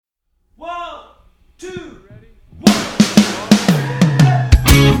2,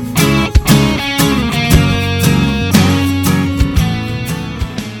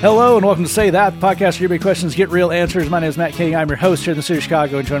 Hello and welcome to Say That, the podcast where your big questions get real answers. My name is Matt King. I'm your host here in the city of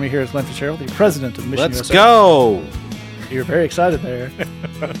Chicago, and joining me here is Glenn Fitzgerald, the president of Mission Let's USA. go! You're very excited there.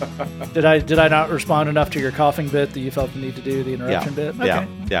 Did I not respond enough to your coughing bit that you felt the need to do the interruption bit? Okay.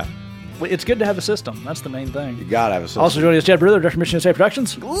 Yeah. Well, it's good to have a system. That's the main thing. You gotta have a system. Also joining us, Jed Brewer, Director of Mission USA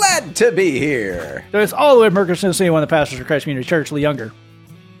Productions. Glad to be here. Joining us all the way from Mercury, Tennessee, one of the pastors of Christ Community Church, Lee Younger.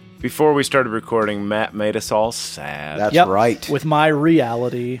 Before we started recording, Matt made us all sad. That's Yep, right. with my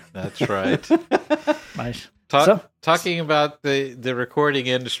reality. That's right. Talking about the recording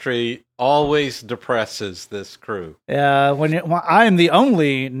industry always depresses this crew. Yeah, when I'm the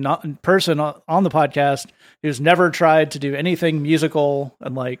only person on the podcast who's never tried to do anything musical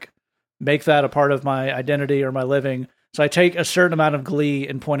and like make that a part of my identity or my living. So I take a certain amount of glee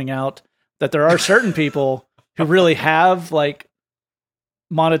in pointing out that there are certain people who really have like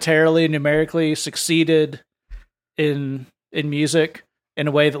monetarily and numerically succeeded in music in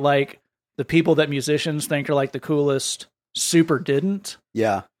a way that like the people that musicians think are like the coolest super didn't.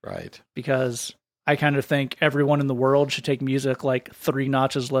 Yeah. Right. Because I kind of think everyone in the world should take music like 3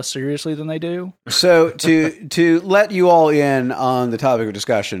 notches less seriously than they do. So to let you all in on the topic of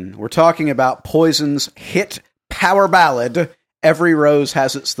discussion, we're talking about Poison's hit power ballad, Every Rose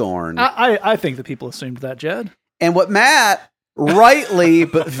Has Its Thorn. I think that people assumed that, Jed. And what Matt rightly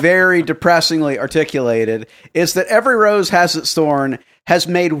but very depressingly articulated is that Every Rose Has Its Thorn has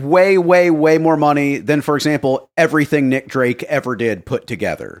made way, way, way more money than, for example, everything Nick Drake ever did put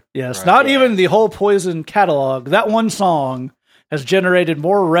together. Yes, Right. not even the whole Poison catalog. That one song has generated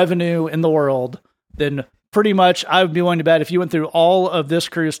more revenue in the world than pretty much, I would be willing to bet, if you went through all of this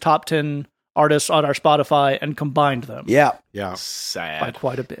crew's top 10 artists on our Spotify and combined them. Yeah. Yeah. By Sad.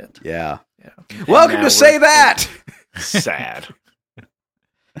 quite a bit. Yeah. Yeah. Welcome now to Say we're- That. Sad.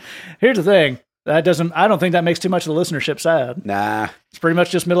 Here's the thing. I don't think that makes too much of the listenership sad. Nah. It's pretty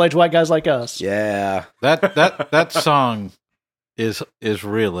much just middle-aged white guys like us. Yeah. That song is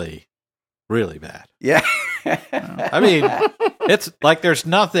really, really bad. Yeah. I mean, it's like there's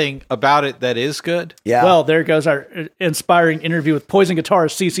nothing about it that is good. Yeah. Well, there goes our inspiring interview with Poison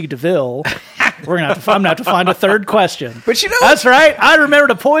guitarist CeCe DeVille. I'm gonna have to find a third question. But you know That's right. I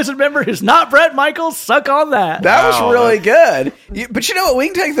remembered a Poison member who's not Bret Michaels. Suck on that. that was Wow. really good. But you know what? We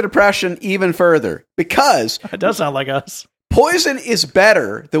can take the depression even further because It does sound like us. Poison is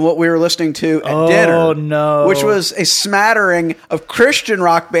better than what we were listening to at Oh, dinner. no. Which was a smattering of Christian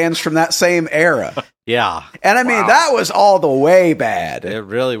rock bands from that same era. Yeah. And I mean, that was all the way bad. It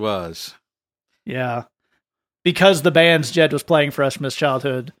really was. Yeah. Because the bands Jed was playing for us from his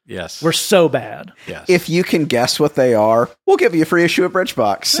childhood Yes. were so bad. yes. If you can guess what they are, we'll give you a free issue of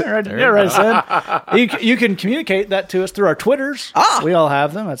Bridgebox. Right, you can communicate that to us through our Twitters. We all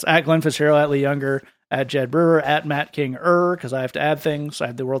have them. It's at Glenn Fitzgerald, at Lee Younger, at Jed Brewer, at Matt King because I have to add things. I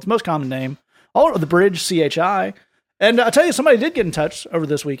have the world's most common name. All over the bridge, CHI. And I'll tell you, somebody did get in touch over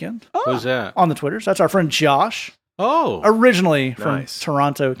this weekend Who's that? on the Twitters. That's our friend Josh, Oh. originally from Nice.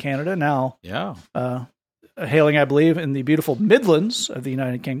 Toronto, Canada, now Yeah. hailing, I believe, in the beautiful Midlands of the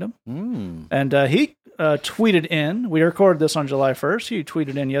United Kingdom. Mm. And he tweeted in, we recorded this on July 1st, he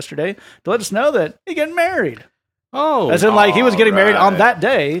tweeted in yesterday to let us know that he's getting married. Oh. As in, like, he was getting married on right. that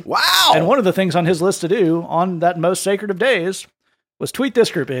day. Wow. And one of the things on his list to do on that most sacred of days was tweet this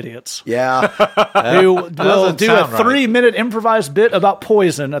group of idiots Yeah. who will doesn't do a sound right. 3-minute improvised bit about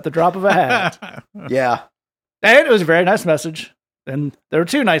Poison at the drop of a hat. Yeah. And it was a very nice message. And there were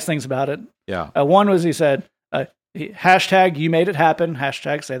 2 nice things about it. Yeah. One was he said, hashtag you made it happen,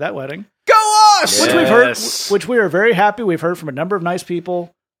 hashtag say that wedding. Go us! Which we've heard, Yes. which we are very happy. We've heard from a number of nice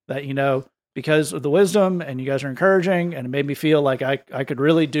people that, because of the wisdom and you guys are encouraging, and it made me feel like I could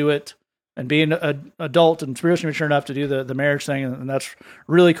really do it and be an adult and spiritually mature enough to do the marriage thing. And that's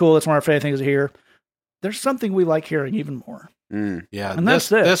really cool. That's one of our favorite things to hear. There's something we like hearing even more. Mm. Yeah. And that's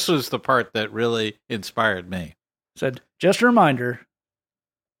this. This was the part that really inspired me. Said, just a reminder,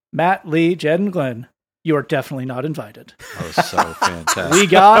 Matt, Lee, Jed, and Glenn, you are definitely not invited. That was so fantastic. We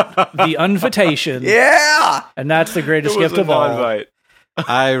got the invitation. Yeah. And that's the greatest It was gift a of all. non-invite.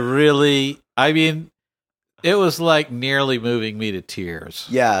 I mean, it was like nearly moving me to tears.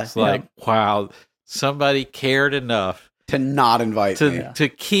 Yeah. It's like, wow, somebody cared enough To not invite me. to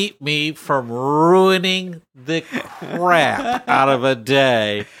keep me from ruining the crap out of a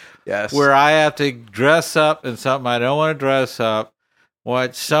day Yes. where I have to dress up in something I don't want to dress up,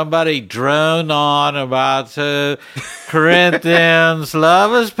 What somebody droned on about Corinthians.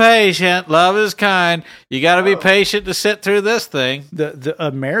 Love is patient. Love is kind. You got to be patient to sit through this thing.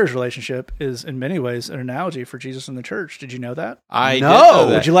 A marriage relationship is in many ways an analogy for Jesus and the church. Did you know that? I No. did know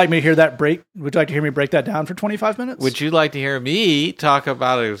that. Would you like me to hear that break? Would you like to hear me break that down for 25 minutes? Would you like to hear me talk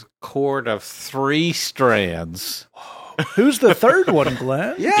about a cord of 3 strands? Who's the third one,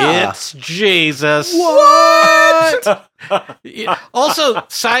 Glenn? Yeah. It's Jesus. What? Also,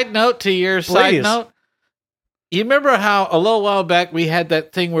 side note to your side Please. note, you remember how a little while back we had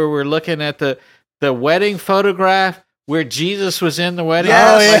that thing where we're looking at the wedding photograph where Jesus was in the wedding? Yes.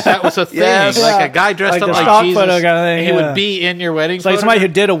 Oh, yeah. Like that was a thing. Yes. Like a guy dressed Like up the like stock Jesus. photo kind of thing, He yeah. would be in your wedding It's like somebody who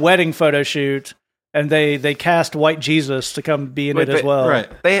photograph. did a wedding photo shoot, and they cast white Jesus to come be in Wait, it as well. Right.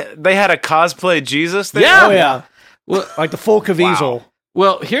 They had a cosplay Jesus there? Yeah. Oh yeah, Well, like the full Caviezel.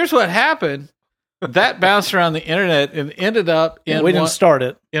 well, here's what happened. That bounced around the internet and ended up in We didn't one, start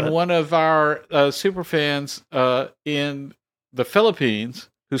it. in but- one of our super fans in the Philippines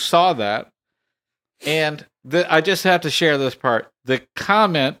who saw that. And I just have to share this part. The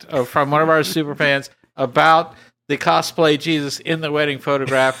comment from one of our super fans about the cosplay Jesus in the wedding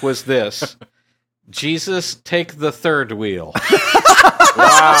photograph was this: Jesus, take the third wheel.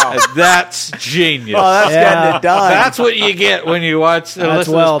 Wow. And that's genius. Oh, that's Yeah. getting it done. That's what you get when you watch and That's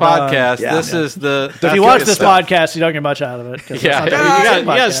listen well to this done. podcast. Yeah. This is the If you watch this podcast, you don't get much out of it. 'cause it's yeah. not You the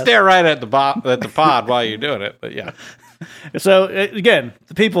got podcast. to stare right at the pod while you're doing it. But yeah, So again,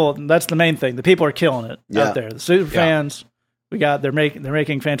 the people. That's the main thing. The people are killing it Yeah. out there. The super fans. They're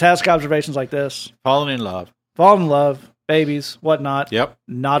making fantastic observations like this. falling in love. Fall in love, babies, whatnot. Yep,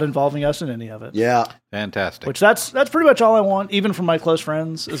 Not involving us in any of it. Yeah. fantastic. Which that's pretty much all I want, even from my close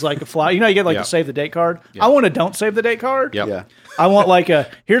friends, is like a fly. You know, you get like Yeah. the save the date card. Yeah. I want a don't save the date card. Yep. Yeah. I want like a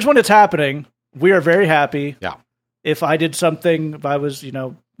here's when it's happening. We are very happy. Yeah. If I did something, if I was,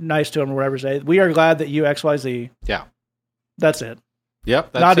 nice to him or whatever, say, we are glad that you XYZ. Yeah. That's it.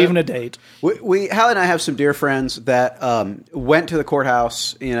 Yep, that's Not it. even a date. We Hallie and I have some dear friends that went to the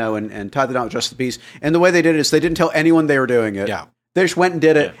courthouse, and tied the knot with just the peace. And the way they did it is they didn't tell anyone they were doing it. Yeah. They just went and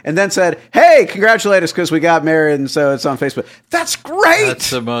did it, and then said, "Hey, congratulate us because we got married," and so it's on Facebook. That's great. That's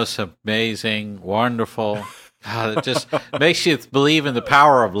the most amazing, wonderful. God, it just makes you believe in the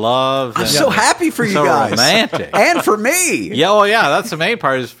power of love. I'm and so happy for you so guys, romantic. and for me. Yeah, well, yeah, that's the main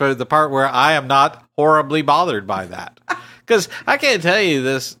part. Is for the part where I am not horribly bothered by that, because I can't tell you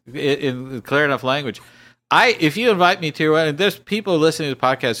this in clear enough language. If you invite me to your wedding, there's people listening to the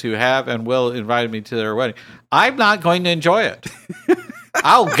podcast who have and will invite me to their wedding. I'm not going to enjoy it.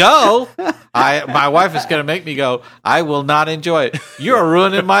 I'll go. My wife is going to make me go. I will not enjoy it. You're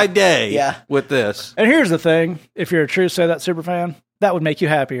ruining my day Yeah. with this. And here's the thing: if you're a true Say That super fan, that would make you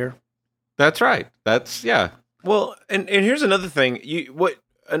happier. That's right. Yeah. Well, and here's another thing.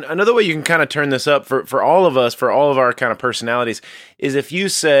 Another way you can kind of turn this up for all of us, for all of our kind of personalities, is if you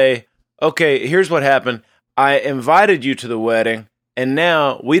say, okay, here's what happened. I invited you to the wedding, and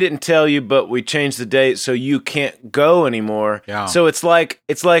now we didn't tell you, but we changed the date, so you can't go anymore. Yeah. So it's like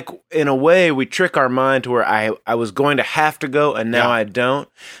in a way we trick our mind to where I was going to have to go, and now Yeah. I don't.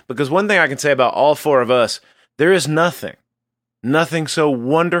 Because one thing I can say about all 4 of us, there is nothing so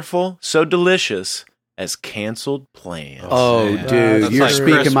wonderful, so delicious as canceled plans. Oh, Yeah. dude, That's you're like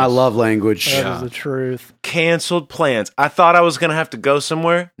speaking Christmas. my love language. That Yeah. is the truth. Canceled plans. I thought I was going to have to go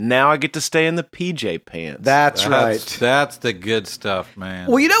somewhere. Now I get to stay in the PJ pants. That's right. That's the good stuff, man.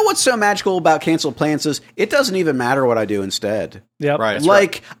 Well, you know what's so magical about canceled plans is it doesn't even matter what I do instead. Yep. Right. That's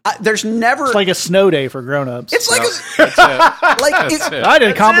Like, there's never. It's like a snow day for grown-ups. It's like That's it. like That's it, it. I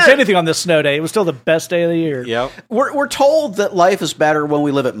didn't accomplish anything on this snow day. It was still the best day of the year. Yep. we're told that life is better when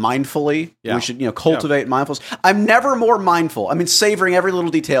we live it mindfully. Yeah. We should cultivate mindfulness. I'm never more mindful. I mean, savoring every little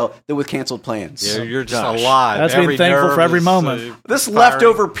detail than with canceled plans. You're just Gosh. alive. That's being Every thankful nerve for every is, moment. This firing.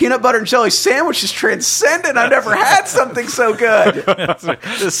 leftover peanut butter and jelly sandwich is transcendent. I never had something so good.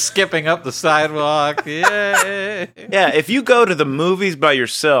 Just skipping up the sidewalk. Yay. Yeah, if you go to the movies by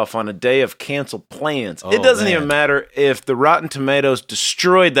yourself on a day of canceled plans, it Oh, doesn't man. even matter if the Rotten Tomatoes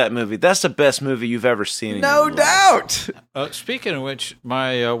destroyed that movie. That's the best movie you've ever seen. In No your life. doubt. Speaking of which,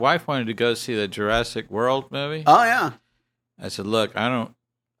 my wife wanted to go see the Jurassic World movie. Oh yeah. I said, look,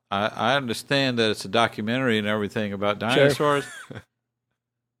 I understand that it's a documentary and everything about dinosaurs.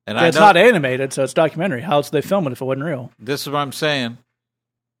 And Yeah, it's not animated, so it's documentary. How else would they film it if it wasn't real? This is what I'm saying.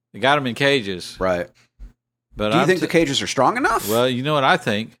 They got them in cages. Right. But Do you I'm think the cages are strong enough? Well, you know what I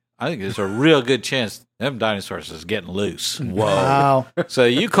think? I think there's a real good chance them dinosaurs is getting loose. Wow. So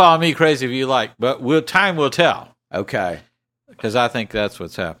you call me crazy if you like, but time will tell. Okay. Because I think that's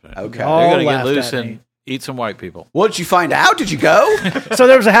what's happening. Okay. All They're going to get laughed loose at and me. eat some white people. What did you find out? Did you go? So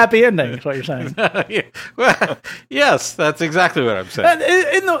there was a happy ending, is what you're saying. Yeah. Well, yes, that's exactly what I'm saying.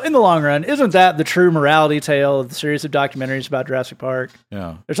 And in the long run, isn't that the true morality tale of the series of documentaries about Jurassic Park?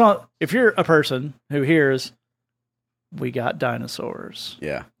 Yeah. There's not, if you're a person who hears, we got dinosaurs.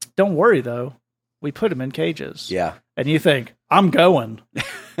 Yeah. Don't worry, though. We put them in cages. Yeah. And you think, I'm going.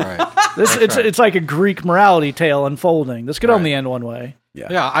 Right. It's like a Greek morality tale unfolding. This could only end one way.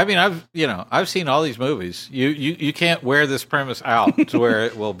 Yeah, I mean, I've seen all these movies. You can't wear this premise out to where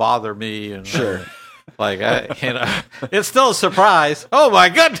it will bother me. And Sure. It's still a surprise. Oh my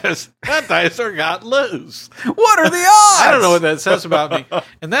goodness, that dinosaur got loose. What are the odds? I don't know what that says about me.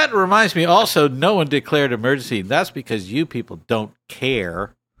 And that reminds me also, no one declared emergency. That's because you people don't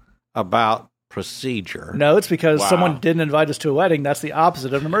care about procedure. No, it's because someone didn't invite us to a wedding. That's the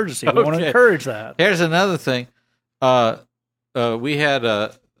opposite of an emergency. We want to encourage that. Here's another thing. We had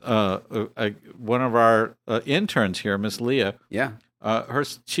one of our interns here, Miss Leah. Yeah.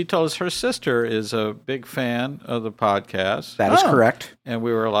 She told us her sister is a big fan of the podcast. That is correct. And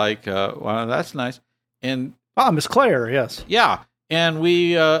we were like, wow, that's nice. And Miss Claire, yes. yeah. And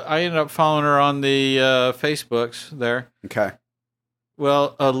I ended up following her on the Facebooks there. Okay.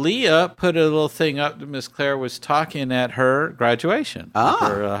 Well, Leah put a little thing up that Miss Claire was talking at her graduation.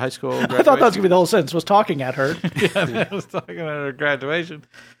 Her high school graduation. I thought that was going to be the whole sentence, was talking at her. Yeah, I was talking at her graduation.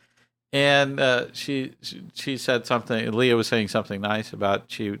 And she said something, Leah was saying something nice about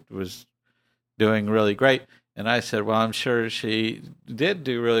she was doing really great. And I said, well, I'm sure she did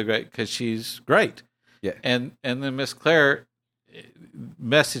do really great because she's great. Yeah. And then Miss Claire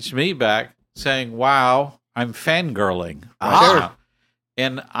messaged me back saying, wow, I'm fangirling. Sure.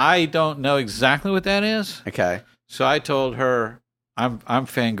 And I don't know exactly what that is. Okay. So I told her, I'm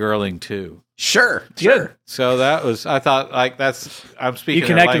fangirling too. Sure. Good. So that was, I thought, like, I'm speaking You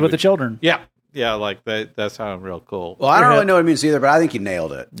connected her with the language. children. Yeah. Yeah, like that's how I'm real cool. Well, I don't really know what it means either, but I think you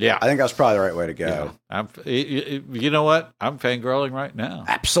nailed it. Yeah. I think that's probably the right way to go. You know what? I'm fangirling right now.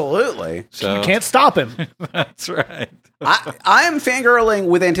 Absolutely. So You can't stop him. that's right. I am fangirling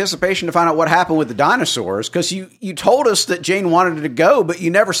with anticipation to find out what happened with the dinosaurs because you told us that Jane wanted to go, but you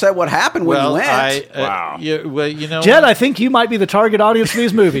never said what happened when you went. Wow. You know, Jed, I think you might be the target audience for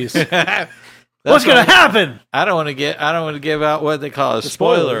these movies. What's going to happen? I don't want to give out what they call a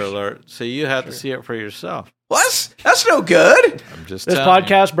spoiler alert. So you have to see it for yourself. What? That's no good. I'm just This telling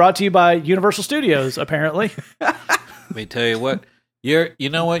podcast brought to you by Universal Studios, apparently. Let me tell you what. You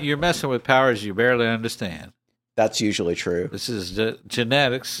know what? You're messing with powers you barely understand. That's usually true. This is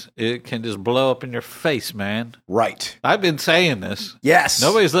genetics. It can just blow up in your face, man. Right. I've been saying this. Yes.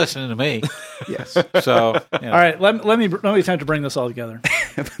 Nobody's listening to me. Yes. So, All right, let me attempt to bring this all together.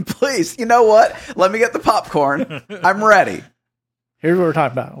 Please. You know what? Let me get the popcorn. I'm ready. Here's what we're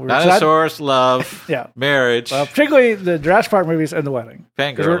talking about. We're Dinosaurs, love, Yeah. marriage, particularly the Jurassic Park movies and the wedding.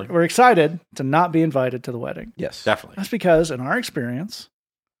 'Cause fangirling. We're excited to not be invited to the wedding. Yes. Definitely. That's because, in our experience,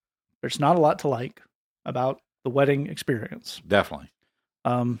 there's not a lot to like about the wedding experience. Definitely.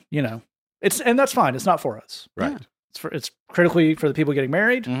 And that's fine. It's not for us. Right. It's critically for the people getting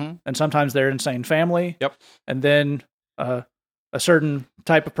married, Mm-hmm. and sometimes their insane family. Yep. And then a certain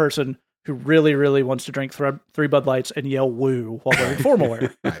type of person who really, really wants to drink 3 Bud Lights and yell "woo" while wearing formal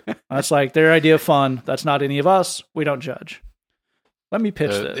wear. Right. That's like their idea of fun. That's not any of us. We don't judge. Let me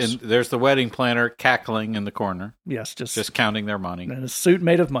pitch this. And there's the wedding planner cackling in the corner, Yes, just counting their money. in a suit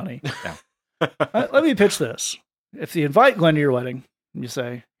made of money. Yeah. Let me pitch this. If you invite Glenn to your wedding, and you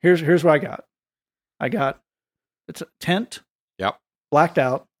say, here's what I got. It's a tent. Yep. Blacked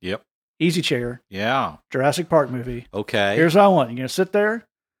out. Yep. Easy chair. Yeah. Jurassic Park movie. Okay. Here's what I want. You're going to sit there,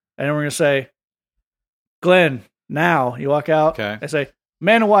 and then we're going to say, Glenn, now. You walk out. Okay. I say,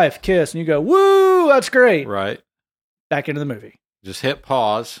 man and wife, kiss. And you go, woo, that's great. Right. Back into the movie. Just hit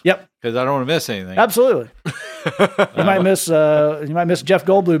pause. Yep. Because I don't want to miss anything. Absolutely. You might miss Jeff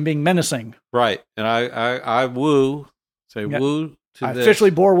Goldblum being menacing. Right. And I woo. Say Yeah. woo to I this.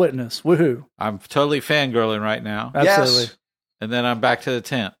 officially bore witness. Woohoo. I'm totally fangirling right now. Absolutely. Yes. And then I'm back to the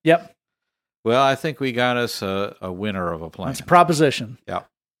tent. Yep. Well, I think we got us a winner of a plan. That's a proposition. Yep.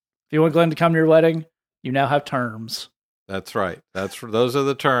 If you want Glenn to come to your wedding, you now have terms. That's right. Those are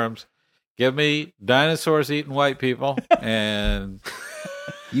the terms. Give me dinosaurs eating white people, and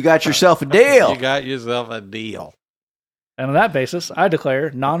You got yourself a deal. you got yourself a deal. And on that basis, I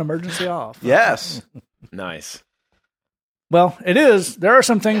declare non-emergency off. Yes. Nice. Well, it is. There are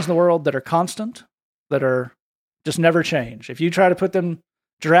some things in the world that are constant, that are just never change. If you try to put them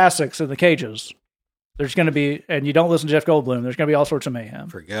Jurassics in the cages, there's going to be, and you don't listen to Jeff Goldblum, there's going to be all sorts of mayhem.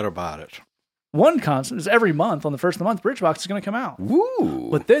 Forget about it. one constant is every month on the first of the month, Bridgebox is going to come out. Woo.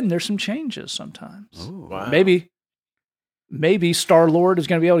 But then there's some changes sometimes. Wow. Maybe Star-Lord is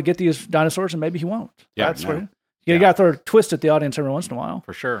going to be able to get these dinosaurs, and maybe he won't. Yeah, That's what you got to throw a twist at the audience every once in a while.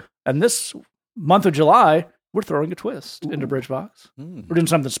 For sure. And this month of July, we're throwing a twist into Bridgebox. We're doing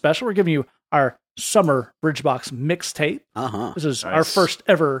something special. We're giving you our summer Bridgebox mixtape. Uh-huh. This is our first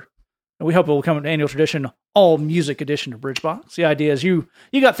ever, and we hope it will become an annual tradition, all music edition of Bridgebox. The idea is you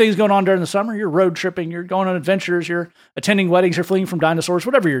got things going on during the summer. You're road tripping. You're going on adventures. You're attending weddings. You're fleeing from dinosaurs,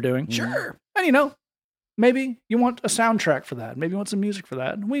 whatever you're doing. Sure. And maybe you want a soundtrack for that. Maybe you want some music for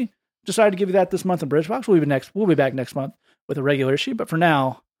that. And we decided to give you that this month in Bridgebox. We'll be back next month with a regular issue. But for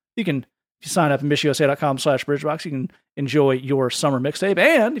now, if you sign up at missiosa.com/Bridgebox, you can enjoy your summer mixtape.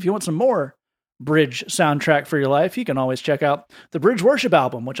 And if you want some more Bridge soundtrack for your life, you can always check out the Bridge Worship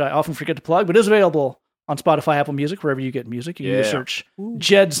album, which I often forget to plug, but is available on Spotify, Apple Music, wherever you get music. You can search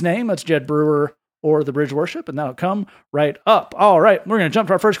Jed's name, that's Jed Brewer, or the Bridge Worship, and that'll come right up. All right, we're going to jump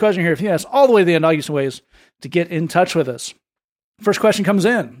to our first question here. If you ask all the way to the end, I'll use some ways to get in touch with us. First question comes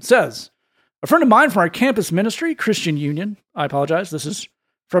in. It says, a friend of mine from our campus ministry, Christian Union. I apologize. This is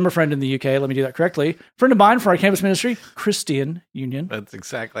from a friend in the UK. Let me do that correctly. Friend of mine from our campus ministry, Christian Union. That's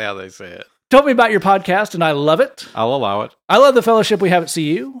exactly how they say it. Told me about your podcast, and I love it. I'll allow it. I love the fellowship we have at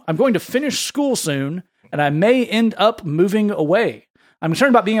CU. I'm going to finish school soon, and I may end up moving away. I'm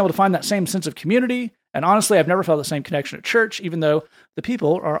concerned about being able to find that same sense of community, and honestly, I've never felt the same connection at church, even though the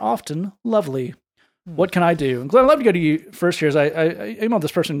people are often lovely. What can I do? And Glenn, I'd love to go to you first here. As I emailed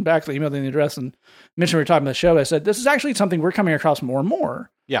this person back, they emailed in the address and mentioned we were talking about the show. I said, this is actually something we're coming across more and more.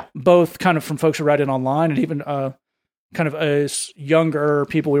 Yeah. Both kind of from folks who write in online and even kind of as younger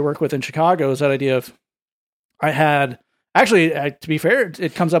people we work with in Chicago is that idea of, to be fair,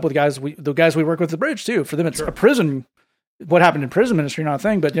 it comes up with the guys we work with at the Bridge too. For them, it's a prison, what happened in prison ministry, not a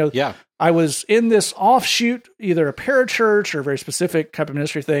thing, but I was in this offshoot, either a parachurch or a very specific type of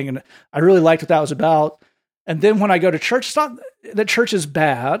ministry thing. And I really liked what that was about. And then when I go to church, it's not that church is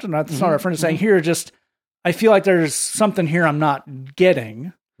bad. And that's not our friend is saying here, just, I feel like there's something here I'm not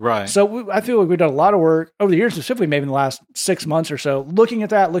getting. Right. So I feel like we've done a lot of work over the years, specifically maybe in the last 6 months or so, looking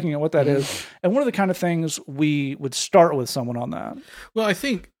at what that is. And what are the kind of things we would start with someone on that? Well, I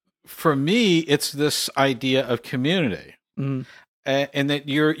think for me, it's this idea of community. And that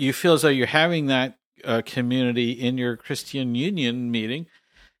you feel as though you're having that community in your Christian Union meeting.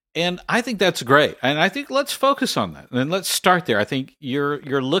 And I think that's great. And I think let's focus on that. And let's start there. I think you're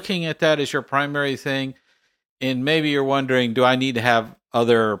looking at that as your primary thing. And maybe you're wondering, do I need to have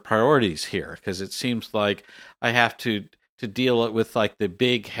other priorities here? Because it seems like I have to deal with like the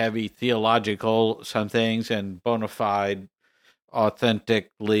big, heavy theological some things and bona fide,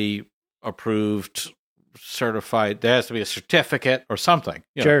 authentically approved, certified. There has to be a certificate or something.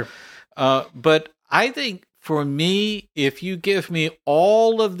 Sure. But I think for me, if you give me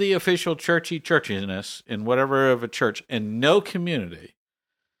all of the official churchiness in whatever of a church and no community,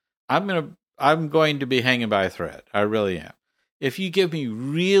 I'm going to be hanging by a thread. I really am. If you give me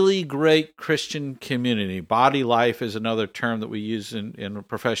really great Christian community, body life is another term that we use in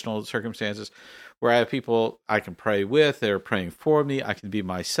professional circumstances, where I have people I can pray with, they're praying for me, I can be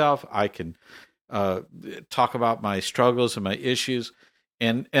myself, I can talk about my struggles and my issues,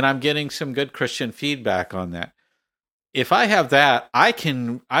 and I'm getting some good Christian feedback on that. If I have that, I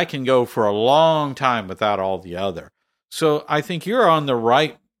can go for a long time without all the other. So I think you're on the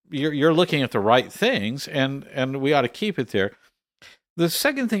right. You're looking at the right things, and we ought to keep it there. The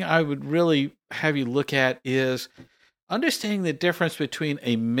second thing I would really have you look at is understanding the difference between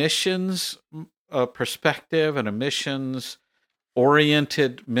a missions perspective and a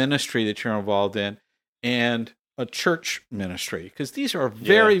missions-oriented ministry that you're involved in and a church ministry, because these are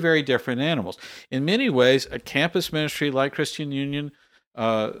very, very different animals. In many ways, a campus ministry like Christian Union,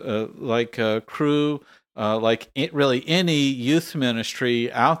 like Cru, like really any youth ministry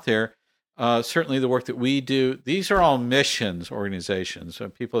out there, certainly the work that we do, these are all missions organizations.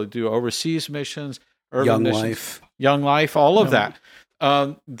 People who do overseas missions, urban missions, Young Life, all of that.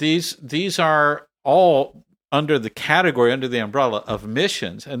 These are all under the umbrella of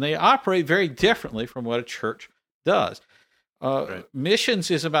missions, and they operate very differently from what a church does. Right. Missions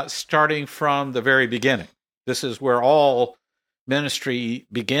is about starting from the very beginning. This is where all ministry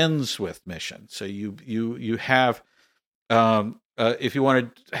begins, with mission. So you have, if you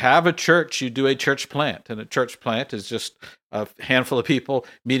want to have a church, you do a church plant, and a church plant is just a handful of people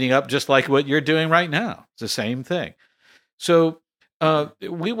meeting up, just like what you're doing right now. It's the same thing. So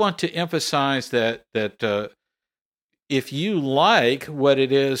we want to emphasize that if you like what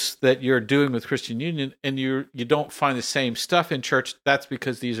it is that you're doing with Christian Union and you don't find the same stuff in church, that's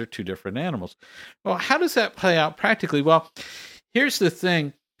because these are two different animals. Well, how does that play out practically? Well, here's the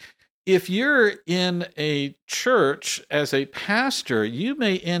thing. If you're in a church as a pastor, you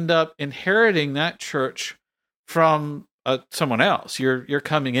may end up inheriting that church from someone else. You're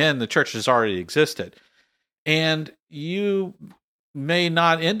coming in, the church has already existed. And you may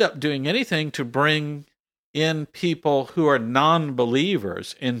not end up doing anything to bring in people who are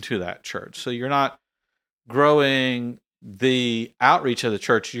non-believers into that church. So you're not growing the outreach of the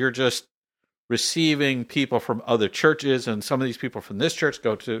church. You're just receiving people from other churches, and some of these people from this church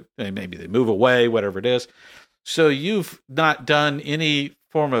go to, maybe they move away, whatever it is. So you've not done any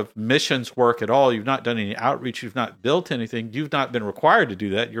form of missions work at all. You've not done any outreach. You've not built anything. You've not been required to do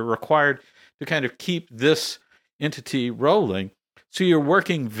that. You're required to kind of keep this entity rolling. So you're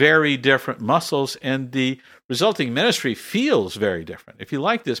working very different muscles, and the resulting ministry feels very different. If you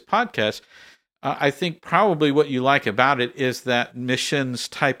like this podcast, I think probably what you like about it is that missions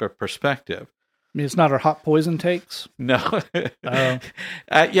type of perspective. I mean, it's not our hot poison takes. No, yeah,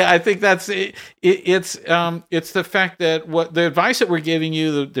 I think that's it. It's the fact that what the advice that we're giving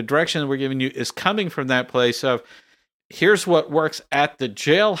you, the direction that we're giving you, is coming from that place of here's what works at the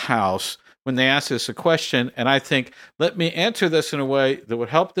jailhouse. When they ask us a question, and I think, let me answer this in a way that would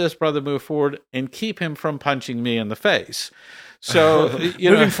help this brother move forward and keep him from punching me in the face. So,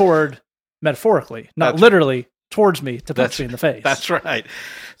 moving forward metaphorically, not literally towards me to punch me in the face. That's right.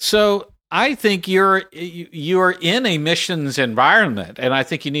 So I think you're in a missions environment, and I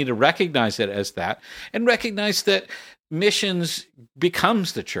think you need to recognize it as that, and recognize that missions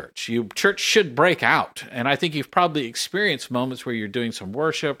becomes the church. Church should break out. And I think you've probably experienced moments where you're doing some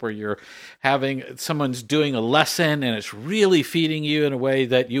worship, where you're having someone's doing a lesson and it's really feeding you in a way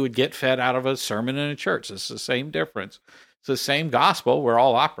that you would get fed out of a sermon in a church. It's the same difference. It's the same gospel we're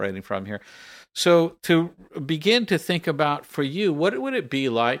all operating from here. So to begin to think about for you, what would it be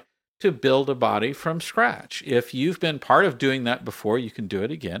like to build a body from scratch? If you've been part of doing that before, you can do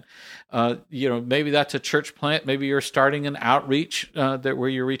it again. Maybe that's a church plant. Maybe you're starting an outreach where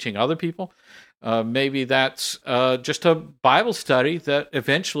you're reaching other people. Maybe that's just a Bible study that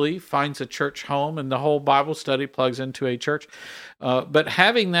eventually finds a church home, and the whole Bible study plugs into a church. But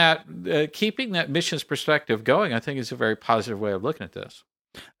having that, keeping that missions perspective going, I think is a very positive way of looking at this.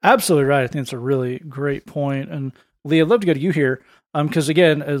 Absolutely right. I think it's a really great point. And Lee, I'd love to go to you here. Because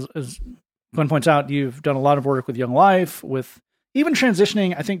again, as Glenn points out, you've done a lot of work with Young Life, with even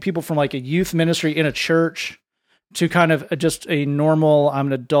transitioning, I think, people from like a youth ministry in a church to kind of just a normal, I'm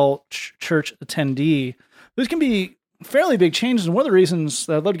an adult church attendee. Those can be fairly big changes. And one of the reasons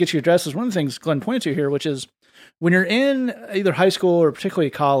that I'd love to get you addressed is one of the things Glenn pointed to here, which is when you're in either high school or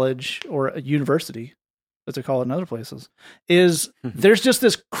particularly college or a university, as they call it in other places, is there's just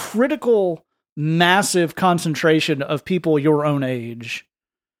this critical massive concentration of people your own age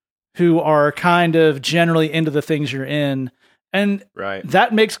who are kind of generally into the things you're in. And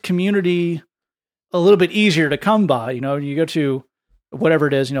that makes community a little bit easier to come by. You go to whatever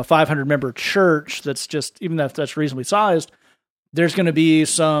it is, 500 member church that's just, even if that's reasonably sized, there's going to be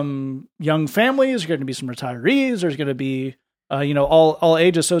some young families, there's going to be some retirees, there's going to be, all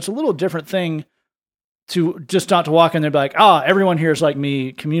ages. So it's a little different thing to just not to walk in there and be like, everyone here is like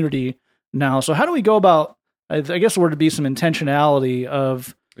me, community now. So how do we go about, I guess there were to be some intentionality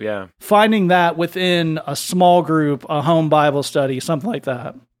of finding that within a small group, a home Bible study, something like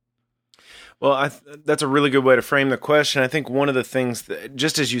that? Well, that's a really good way to frame the question. I think one of the things, that,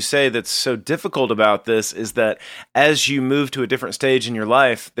 just as you say, that's so difficult about this is that as you move to a different stage in your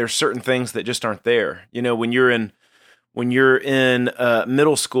life, there's certain things that just aren't there. When you're in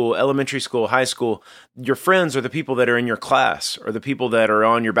middle school, elementary school, high school, your friends are the people that are in your class or the people that are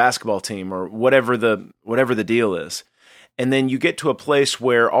on your basketball team or whatever the deal is. And then you get to a place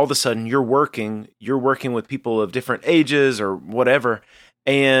where all of a sudden you're working with people of different ages or whatever,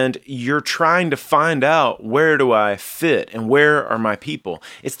 and you're trying to find out, where do I fit and where are my people?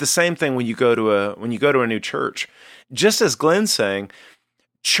 It's the same thing when you go to a new church. Just as Glenn's saying,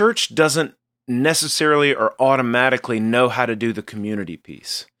 church doesn't necessarily or automatically know how to do the community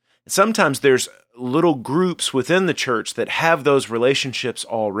piece. Sometimes there's little groups within the church that have those relationships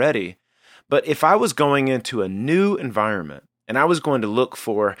already. But if I was going into a new environment and I was going to look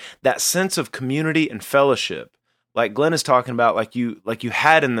for that sense of community and fellowship, like Glenn is talking about, like you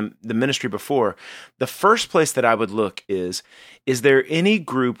had in the ministry before, the first place that I would look is there any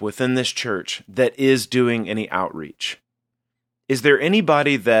group within this church that is doing any outreach? Is there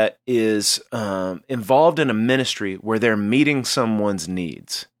anybody that is involved in a ministry where they're meeting someone's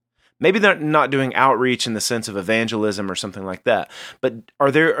needs? Maybe they're not doing outreach in the sense of evangelism or something like that, but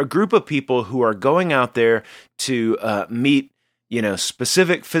are there a group of people who are going out there to meet,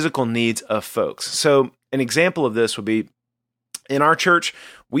 specific physical needs of folks? So an example of this would be in our church,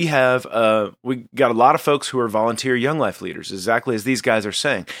 we got a lot of folks who are volunteer Young Life leaders, exactly as these guys are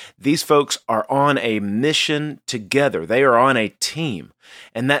saying. These folks are on a mission together. They are on a team.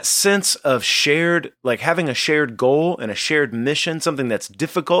 And that sense of shared, like having a shared goal and a shared mission, something that's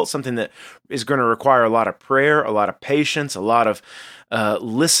difficult, something that is going to require a lot of prayer, a lot of patience, a lot of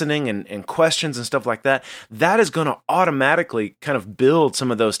listening and questions and stuff like that, that is going to automatically kind of build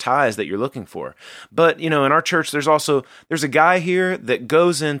some of those ties that you're looking for. But, in our church, there's a guy here that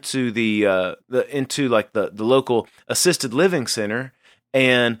goes into the local assisted living center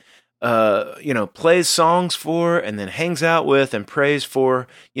and plays songs for and then hangs out with and prays for,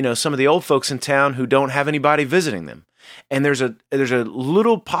 some of the old folks in town who don't have anybody visiting them. And there's a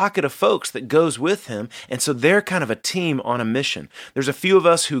little pocket of folks that goes with him, and so they're kind of a team on a mission. There's a few of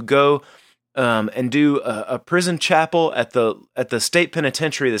us who go and do a prison chapel at the state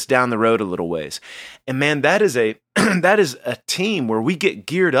penitentiary that's down the road a little ways. And man, that is a team where we get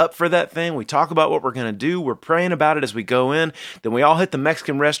geared up for that thing. We talk about what we're going to do. We're praying about it as we go in. Then we all hit the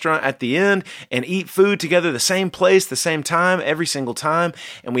Mexican restaurant at the end and eat food together, the same place, the same time, every single time.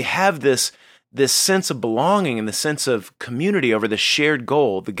 And we have this sense of belonging and the sense of community over the shared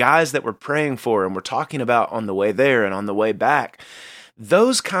goal, the guys that we're praying for and we're talking about on the way there and on the way back.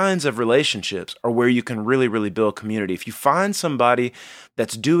 Those kinds of relationships are where you can really, really build community. If you find somebody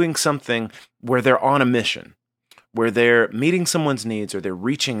that's doing something where they're on a mission, where they're meeting someone's needs or they're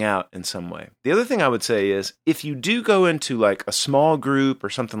reaching out in some way. The other thing I would say is if you do go into like a small group or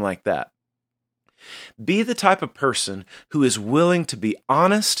something like that, be the type of person who is willing to be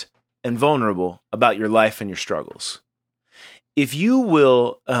honest and vulnerable about your life and your struggles. If you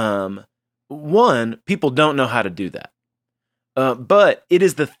will, people don't know how to do that. But it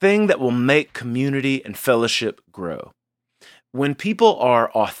is the thing that will make community and fellowship grow. When people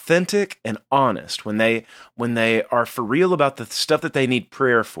are authentic and honest, when they are for real about the stuff that they need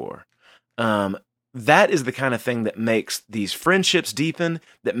prayer for, that is the kind of thing that makes these friendships deepen,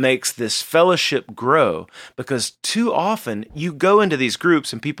 that makes this fellowship grow. Because too often you go into these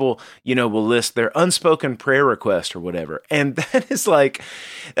groups and people, will list their unspoken prayer request or whatever. And that's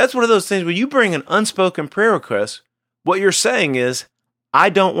one of those things where you bring an unspoken prayer request, what you're saying is, I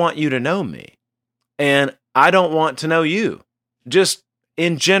don't want you to know me. And I don't want to know you. Just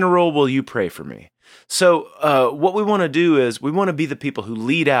in general, will you pray for me? So what we want to do is we want to be the people who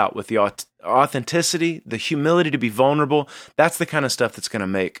lead out with the authenticity, the humility to be vulnerable. That's the kind of stuff that's going to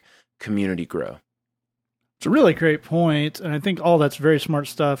make community grow. It's a really great point, and I think all that's very smart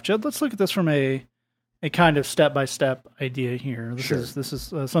stuff. Jed, let's look at this from a kind of step-by-step idea here. This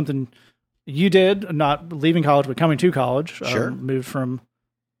is something you did, not leaving college, but coming to college. Sure. Moved from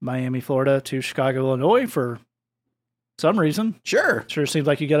Miami, Florida to Chicago, Illinois for some reason. Sure seemed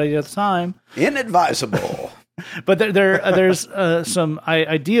like a good idea at the time. Inadvisable. But there's some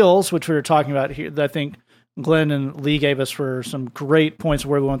ideals, which we were talking about here, that I think Glenn and Lee gave us for some great points of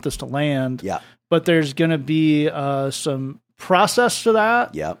where we want this to land. Yeah. But there's going to be some process to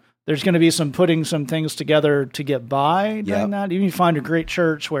that. Yeah. There's going to be some putting some things together to get by doing that. Even if you find a great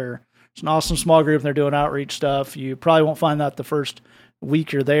church where it's an awesome small group and they're doing outreach stuff, you probably won't find that the first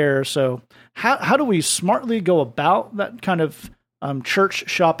week you're there. So how do we smartly go about that kind of church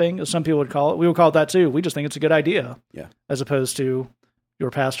shopping, as some people would call it? We would call it that too. We just think it's a good idea. Yeah. As opposed to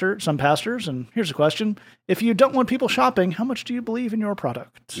some pastors. And here's a question. If you don't want people shopping, how much do you believe in your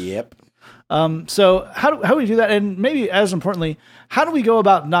product? Yep. So how do we do that? And maybe as importantly, how do we go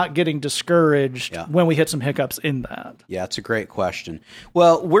about not getting discouraged when we hit some hiccups in that? Yeah, it's a great question.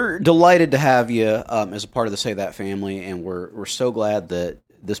 Well, we're delighted to have you as a part of the Say That family, and we're so glad that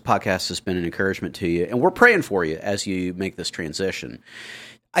this podcast has been an encouragement to you, and we're praying for you as you make this transition.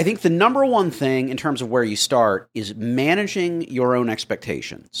 I think the number one thing in terms of where you start is managing your own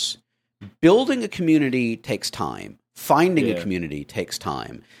expectations. Building a community takes time. Finding a community takes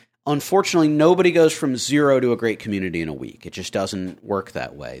time. Unfortunately, nobody goes from zero to a great community in a week. It just doesn't work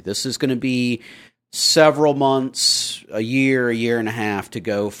that way. This is going to be several months, a year and a half to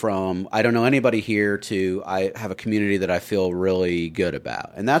go from I don't know anybody here to I have a community that I feel really good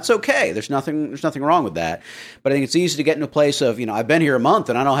about. And that's okay. There's nothing wrong with that. But I think it's easy to get in a place of, I've been here a month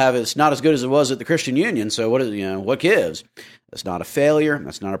and I don't have it's not as good as it was at the Christian Union, so what gives? That's not a failure.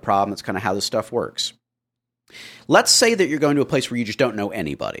 That's not a problem. That's kind of how this stuff works. Let's say that you're going to a place where you just don't know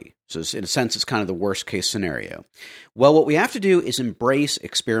anybody. So in a sense, it's kind of the worst case scenario. Well, what we have to do is embrace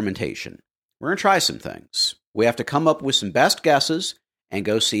experimentation. We're going to try some things. We have to come up with some best guesses and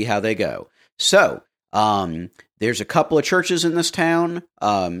go see how they go. So, there's a couple of churches in this town.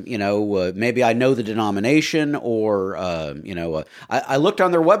 Maybe I know the denomination, or I looked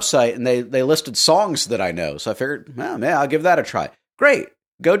on their website and they listed songs that I know. So I figured, well, man, I'll give that a try. Great,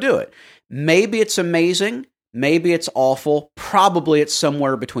 go do it. Maybe it's amazing. Maybe it's awful. Probably it's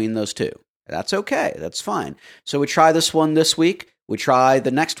somewhere between those two. That's okay. That's fine. So we try this one this week. We try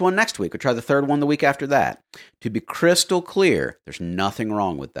the next one next week. We try the third one the week after that. To be crystal clear, there's nothing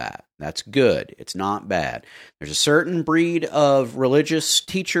wrong with that. That's good. It's not bad. There's a certain breed of religious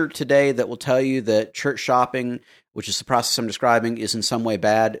teacher today that will tell you that church shopping, which is the process I'm describing, is in some way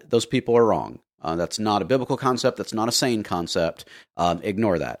bad. Those people are wrong. That's not a biblical concept. That's not a sane concept.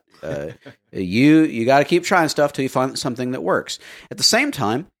 Ignore that. You got to keep trying stuff till you find something that works. At the same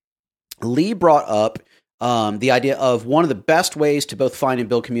time, Lee brought up the idea of one of the best ways to both find and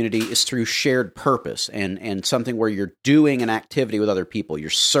build community is through shared purpose and something where you're doing an activity with other people, you're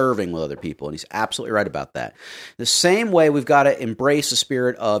serving with other people, and he's absolutely right about that. The same way, we've got to embrace the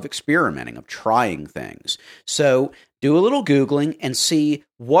spirit of experimenting, of trying things. So do a little Googling and see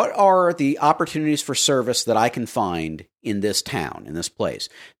what are the opportunities for service that I can find in this town, in this place.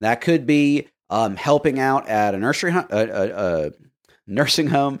 That could be helping out at a nursing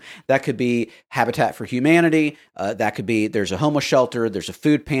home. That could be Habitat for Humanity. That could be there's a homeless shelter. There's a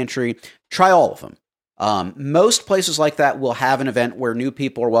food pantry. Try all of them. Most places like that will have an event where new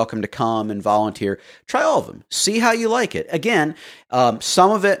people are welcome to come and volunteer. Try all of them. See how you like it. Again,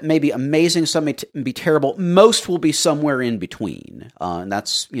 some of it may be amazing. Some may be terrible. Most will be somewhere in between. And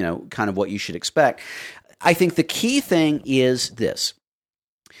that's, kind of what you should expect. I think the key thing is this.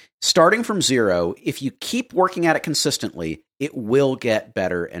 Starting from zero, if you keep working at it consistently, it will get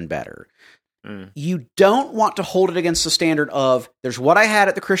better and better. You don't want to hold it against the standard of, there's what I had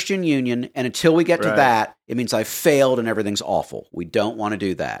at the Christian Union, and until we get to that, it means I failed and everything's awful. We don't want to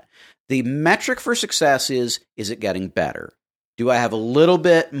do that. The metric for success is it getting better? Do I have a little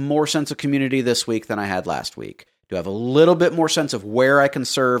bit more sense of community this week than I had last week? Do I have a little bit more sense of where I can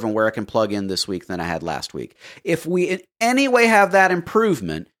serve and where I can plug in this week than I had last week? If we in any way have that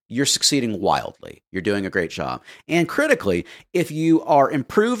improvement, you're succeeding wildly. You're doing a great job. And critically, if you are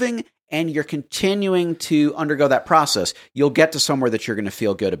improving and you're continuing to undergo that process, you'll get to somewhere that you're going to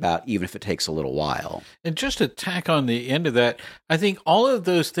feel good about, even if it takes a little while. And just to tack on the end of that, I think all of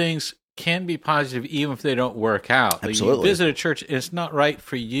those things can be positive even if they don't work out. Absolutely. Like you visit a church, it's not right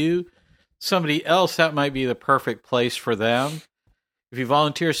for you. Somebody else, that might be the perfect place for them. If you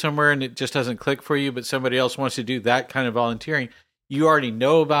volunteer somewhere and it just doesn't click for you, but somebody else wants to do that kind of volunteering, you already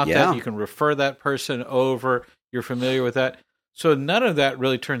know about that. You can refer that person over. You're familiar with that. So none of that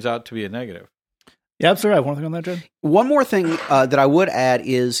really turns out to be a negative. Yeah, absolutely. I have one thing on that, Jed. One more thing that I would add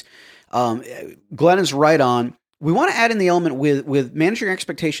is, Glenn is right on. We want to add in the element with managing your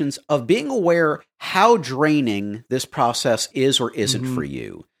expectations of being aware how draining this process is or isn't for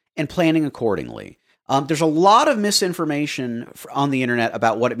you, and planning accordingly. There's a lot of misinformation on the internet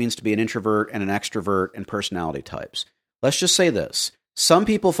about what it means to be an introvert and an extrovert and personality types. Let's just say this. Some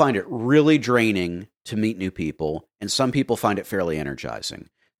people find it really draining to meet new people, and some people find it fairly energizing.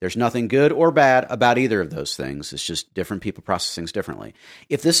 There's nothing good or bad about either of those things. It's just different people process things differently.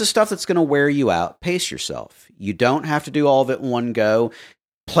 If this is stuff that's going to wear you out, pace yourself. You don't have to do all of it in one go.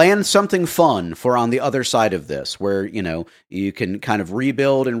 Plan something fun for on the other side of this, where you can kind of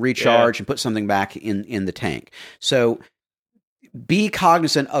rebuild and recharge and put something back in the tank. So be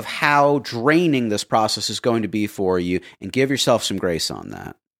cognizant of how draining this process is going to be for you, and give yourself some grace on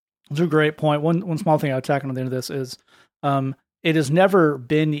that. That's a great point. One small thing I would tack on the end of this is it has never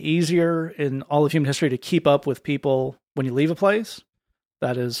been easier in all of human history to keep up with people when you leave a place.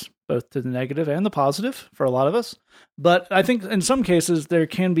 That is both to the negative and the positive for a lot of us. But I think in some cases there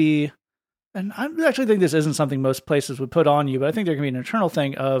can be, and I actually think this isn't something most places would put on you, but I think there can be an internal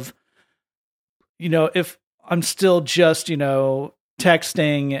thing of, if I'm still just,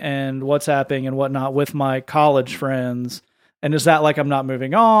 texting and WhatsApping and whatnot with my college friends, and is that like I'm not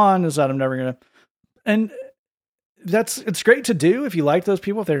moving on? Is that I'm never going to... And it's great to do if you like those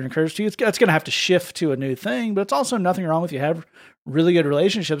people, if they're encouraged to you. It's going to have to shift to a new thing, but it's also nothing wrong with you have really good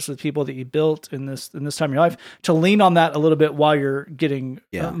relationships with people that you built in this time of your life, to lean on that a little bit while you're getting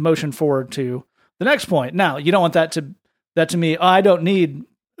motion forward to the next point. Now, you don't want that to me, I don't need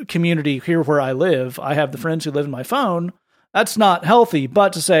community here where I live. I have the friends who live in my phone. That's not healthy.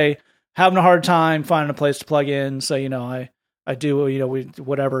 But to say, having a hard time finding a place to plug in, say, I do,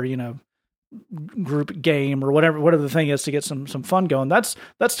 whatever, group game or whatever the thing is to get some fun going. That's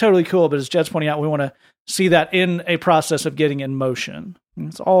totally cool. But as Jed's pointing out, we want to see that in a process of getting in motion. And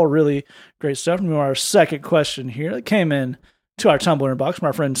it's all really great stuff. And our second question here that came in to our Tumblr inbox from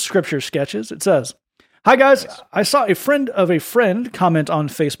our friend Scripture Sketches. It says, "Hi guys, I saw a friend of a friend comment on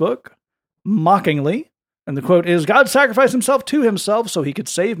Facebook, mockingly, and the quote is, 'God sacrificed himself to himself so he could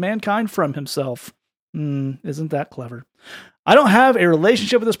save mankind from himself.' Isn't that clever? I don't have a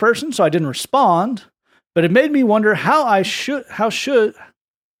relationship with this person, so I didn't respond, but it made me wonder how I should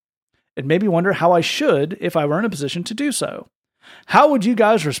if I were in a position to do so. How would you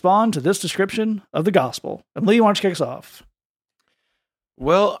guys respond to this description of the gospel?" And Lee, why don't you kick us off?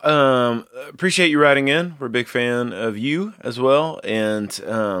 Well, appreciate you writing in. We're a big fan of you as well, and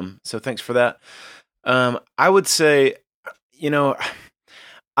so thanks for that. I would say,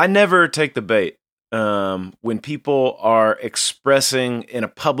 I never take the bait when people are expressing in a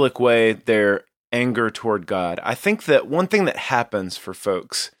public way their anger toward God. I think that one thing that happens for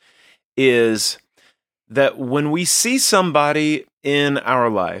folks is that when we see somebody in our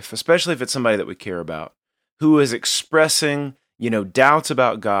life, especially if it's somebody that we care about, who is expressing, doubts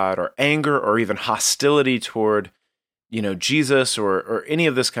about God or anger or even hostility toward, Jesus or any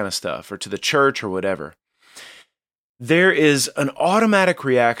of this kind of stuff, or to the church or whatever, there is an automatic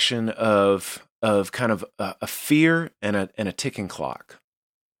reaction of kind of a fear and a ticking clock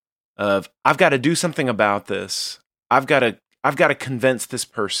of, I've got to do something about this. I've got to convince this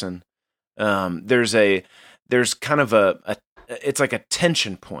person. There's kind of it's like a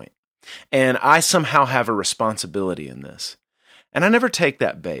tension point, and I somehow have a responsibility in this. And I never take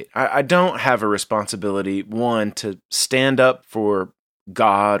that bait. I don't have a responsibility, one, to stand up for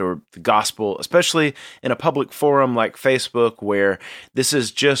God or the gospel, especially in a public forum like Facebook, where this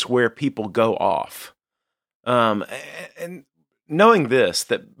is just where people go off. And knowing this,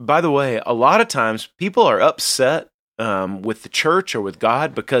 that, by the way, a lot of times people are upset with the church or with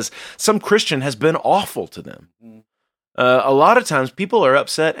God because some Christian has been awful to them. A lot of times people are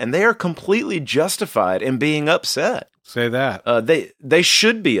upset, and they are completely justified in being upset. Say that. They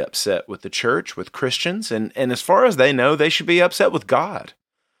should be upset with the church, with Christians, and as far as they know, they should be upset with God.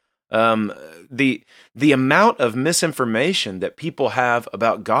 The amount of misinformation that people have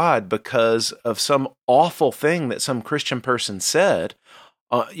about God because of some awful thing that some Christian person said,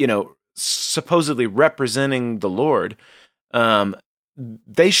 supposedly representing the Lord,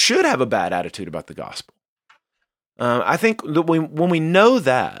 they should have a bad attitude about the gospel. I think that when we know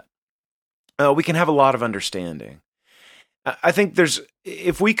that, we can have a lot of understanding. I think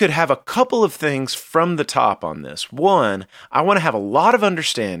if we could have a couple of things from the top on this. One, I want to have a lot of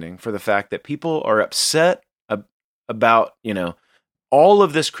understanding for the fact that people are upset about, all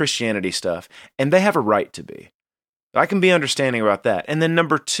of this Christianity stuff, and they have a right to be. I can be understanding about that. And then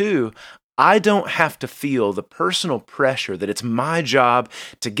number two, I don't have to feel the personal pressure that it's my job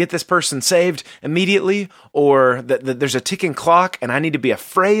to get this person saved immediately, or that there's a ticking clock and I need to be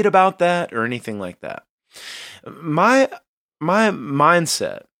afraid about that or anything like that. My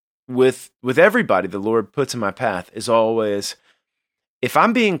mindset with everybody the Lord puts in my path is always, if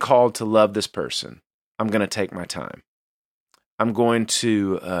I'm being called to love this person, I'm going to take my time. I'm going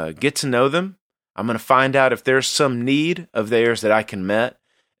to get to know them. I'm going to find out if there's some need of theirs that I can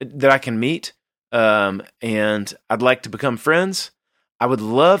meet, and I'd like to become friends. I would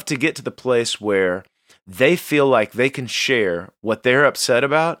love to get to the place where they feel like they can share what they're upset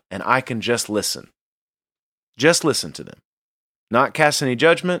about, and I can just listen. Just listen to them. Not cast any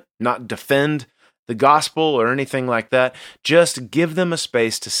judgment, not defend the gospel or anything like that. Just give them a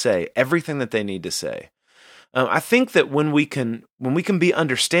space to say everything that they need to say. I think that when we can be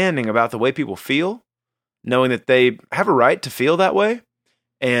understanding about the way people feel, knowing that they have a right to feel that way,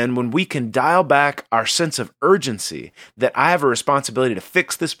 and when we can dial back our sense of urgency, that I have a responsibility to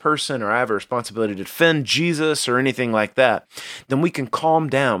fix this person, or I have a responsibility to defend Jesus or anything like that, then we can calm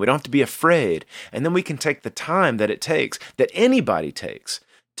down. We don't have to be afraid. And then we can take the time that it takes, that anybody takes,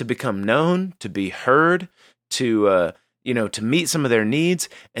 to become known, to be heard, to meet some of their needs.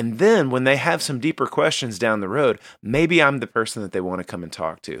 And then when they have some deeper questions down the road, maybe I'm the person that they want to come and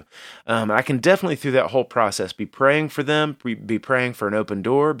talk to. I can definitely, through that whole process, be praying for them, be praying for an open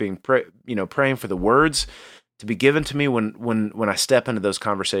door, praying for the words to be given to me when I step into those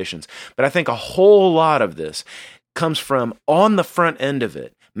conversations. But I think a whole lot of this comes from, on the front end of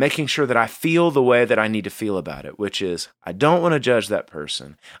it, making sure that I feel the way that I need to feel about it, which is, I don't want to judge that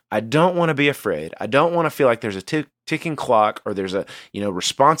person. I don't want to be afraid. I don't want to feel like there's a ticking clock, or there's a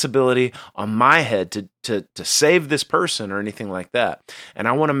responsibility on my head to save this person or anything like that. And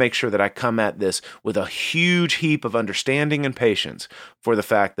I want to make sure that I come at this with a huge heap of understanding and patience for the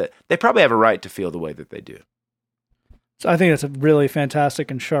fact that they probably have a right to feel the way that they do. So I think that's a really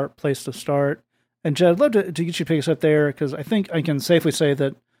fantastic and sharp place to start. And Jed, I'd love to get you to pick us up there, because I think I can safely say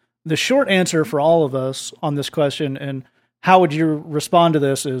that the short answer for all of us on this question, and how would you respond to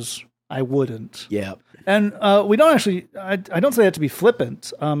this is, I wouldn't. Yeah. And we don't actually, I don't say that to be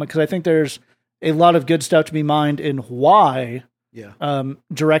flippant, because I think there's a lot of good stuff to be mined in why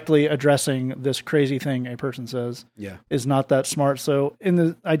directly addressing this crazy thing a person says is not that smart. So in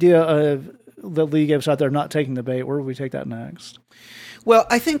the idea of the Lee gave us out there not taking the bait, where would we take that next? Well,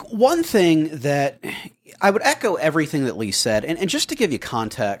 I think one thing that I would echo everything that Lee said, and just to give you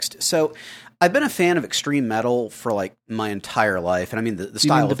context, so I've been a fan of extreme metal for like my entire life, and I mean the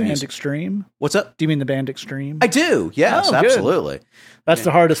style the of band music. Extreme? What's up? Do you mean the band Extreme? I do. Yes, Oh, good. absolutely. That's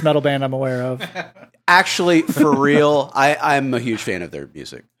the hardest metal band I'm aware of. Actually, for real, I'm a huge fan of their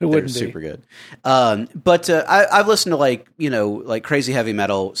music. Who They're wouldn't be? super good. But I've listened to like crazy heavy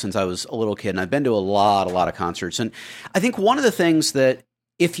metal since I was a little kid, and I've been to a lot of concerts. And I think one of the things that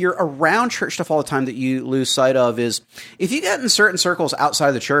if you're around church stuff all the time that you lose sight of is if you get in certain circles outside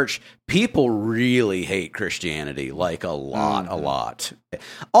of the church, people really hate Christianity, like a lot.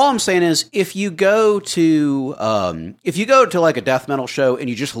 All I'm saying is if you go to like a death metal show and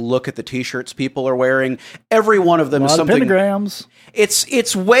you just look at the t-shirts people are wearing, every one of them A is lot of something. pentagrams.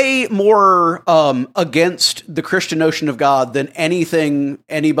 It's way more against the Christian notion of God than anything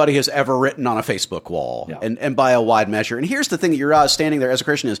anybody has ever written on a Facebook wall, and by a wide measure. And here's the thing that you're standing there as a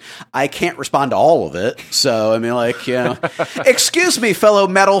Christian is, I can't respond to all of it. So I mean, like, you know, excuse me, fellow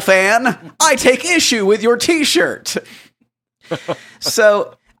metal fan, I take issue with your T-shirt.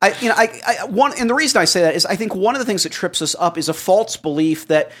 So. And the reason I say that is I think one of the things that trips us up is a false belief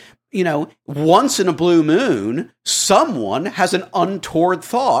that, you know, once in a blue moon, someone has an untoward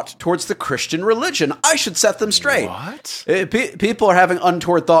thought towards the Christian religion. I should set them straight. What? People are having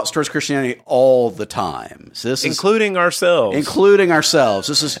untoward thoughts towards Christianity all the time. So Including ourselves.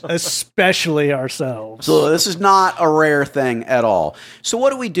 This is Especially ourselves. So this is not a rare thing at all. So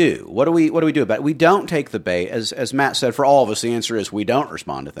what do we do? What do we do about it? We don't take the bait. As Matt said, for all of us, the answer is we don't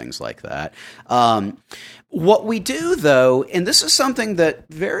respond to things like that. What we do, though, and this is something that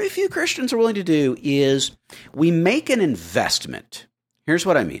very few Christians are willing to do, is we make an investment. Here's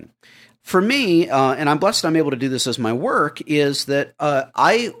what I mean. For me, and I'm blessed I'm able to do this as my work, is that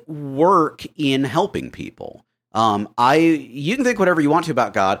I work in helping people. You can think whatever you want to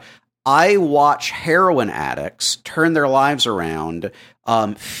about God. I watch heroin addicts turn their lives around,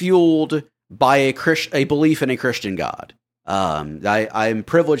 fueled by a belief in a Christian God. I'm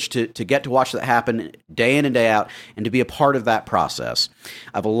privileged to get to watch that happen day in and day out and to be a part of that process.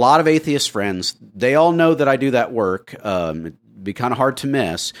 I have a lot of atheist friends. They all know that I do that work. It'd be kind of hard to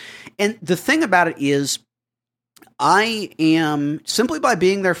miss. And the thing about it is I am, simply by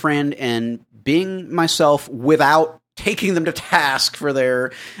being their friend and being myself without taking them to task for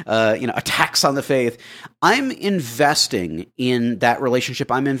their attacks on the faith, I'm investing in that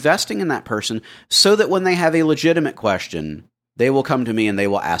relationship. I'm investing in that person so that when they have a legitimate question, they will come to me and they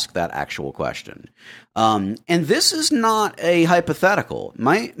will ask that actual question. And this is not a hypothetical.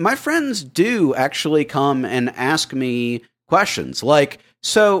 My friends do actually come and ask me questions like,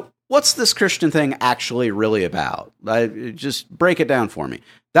 so what's this Christian thing actually really about? Just break it down for me.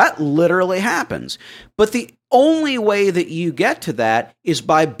 That literally happens. But the only way that you get to that is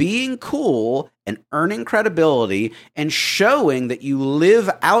by being cool and earning credibility and showing that you live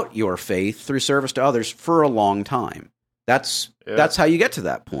out your faith through service to others for a long time. That's how you get to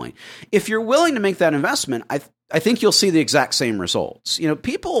that point. If you're willing to make that investment, I think you'll see the exact same results. You know,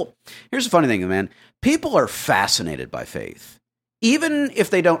 here's the funny thing, man. People are fascinated by faith. Even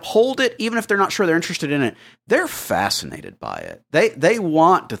if they don't hold it, even if they're not sure they're interested in it, they're fascinated by it. They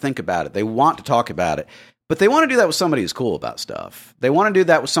want to think about it. They want to talk about it. But they want to do that with somebody who's cool about stuff. They want to do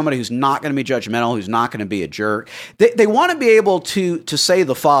that with somebody who's not going to be judgmental, who's not going to be a jerk. They want to be able to say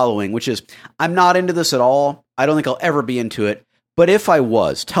the following, which is, I'm not into this at all. I don't think I'll ever be into it. But if I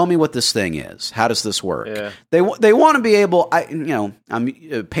was, tell me what this thing is. How does this work? Yeah. They want to be able,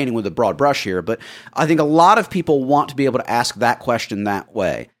 I'm painting with a broad brush here, but I think a lot of people want to be able to ask that question that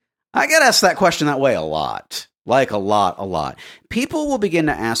way. I get asked that question that way a lot. Like a lot. People will begin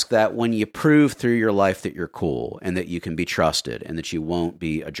to ask that when you prove through your life that you're cool and that you can be trusted and that you won't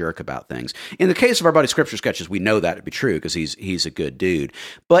be a jerk about things. In the case of our buddy Scripture Sketches, we know that to be true because he's a good dude.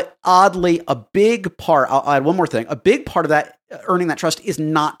 But oddly, a big part, I'll add one more thing, a big part of that earning that trust is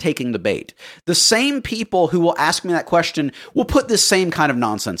not taking the bait. The same people who will ask me that question will put this same kind of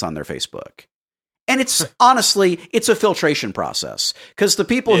nonsense on their Facebook. And it's honestly, it's a filtration process because the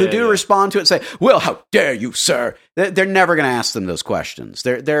people who do respond to it say, well, how dare you, sir? They're never going to ask them those questions.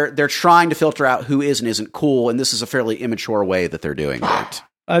 They're trying to filter out who is and isn't cool. And this is a fairly immature way that they're doing it.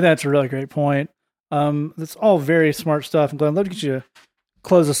 That's a really great point. That's all very smart stuff. And Glenn, let me get you to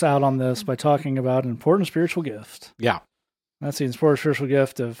close us out on this by talking about an important spiritual gift. Yeah. That's the spiritual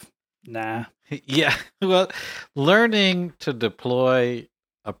gift of nah. Yeah. Well, learning to deploy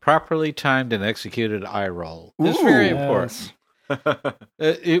a properly timed and executed eye roll is very important.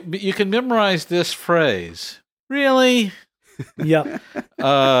 You can memorize this phrase. Really? Yep.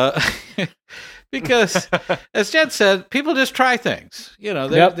 Because, as Jed said, people just try things. They're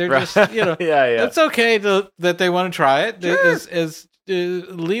just, yeah. It's okay that they want to try it. Sure. As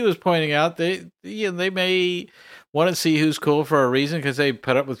Lee was pointing out, they may want to see who's cool for a reason because they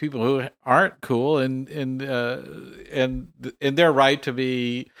put up with people who aren't cool, and they're right to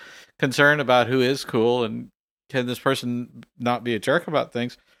be concerned about who is cool and can this person not be a jerk about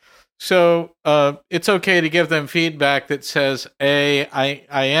things. So it's okay to give them feedback that says, A, I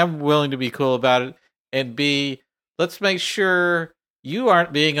am willing to be cool about it, and B, let's make sure you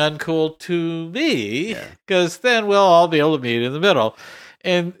aren't being uncool to me, because then we'll all be able to meet in the middle.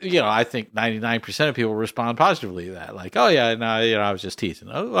 And, I think 99% of people respond positively to that. Like, oh, yeah, no, I was just teasing.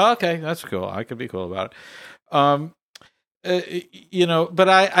 Oh, well, okay, that's cool. I could be cool about it. But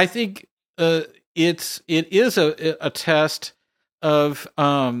I think it is a test of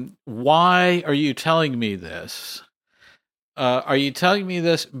why are you telling me this? Are you telling me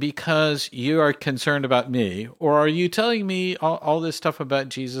this because you are concerned about me? Or are you telling me all this stuff about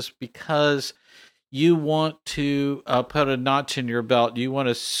Jesus because you want to put a notch in your belt? You want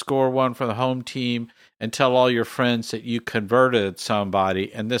to score one for the home team and tell all your friends that you converted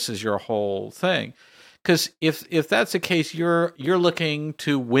somebody and this is your whole thing? Because if that's the case, you're looking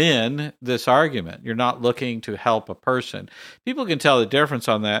to win this argument. You're not looking to help a person. People can tell the difference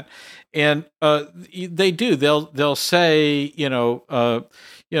on that, and they do. They'll say, can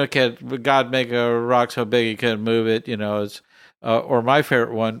God make a rock so big he couldn't move it? Or my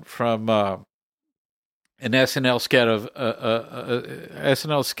favorite one from an SNL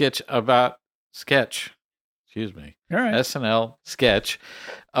sketch. Excuse me. All right. SNL sketch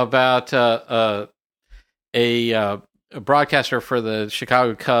about a broadcaster for the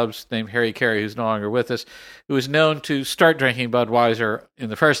Chicago Cubs named Harry Carey, who's no longer with us, who was known to start drinking Budweiser in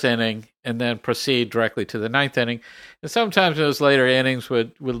the first inning and then proceed directly to the ninth inning. And sometimes in those later innings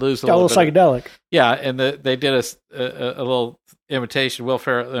would lose a little bit. Psychedelic. Yeah, and they did a little imitation, Will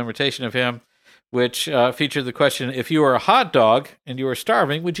Ferrell imitation of him, which featured the question, if you were a hot dog and you were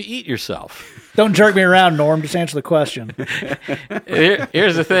starving, would you eat yourself? Don't jerk me around, Norm. Just answer the question.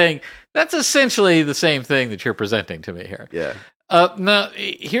 Here's the thing. That's essentially the same thing that you're presenting to me here. Yeah. Now,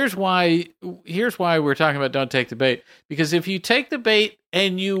 here's why we're talking about don't take the bait. Because if you take the bait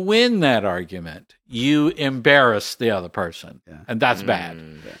and you win that argument, you embarrass the other person, and that's bad.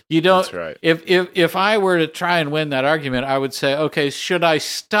 You don't. That's right. If I were to try and win that argument, I would say, okay, should I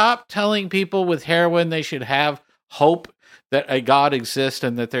stop telling people with heroin they should have hope that a God exists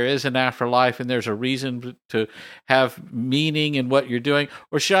and that there is an afterlife and there's a reason to have meaning in what you're doing?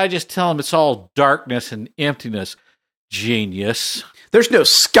 Or should I just tell them it's all darkness and emptiness? Genius. There's no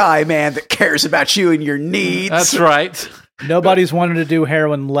sky man that cares about you and your needs. That's right. Nobody's wanted to do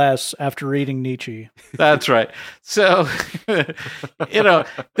heroin less after reading Nietzsche. That's right. So, then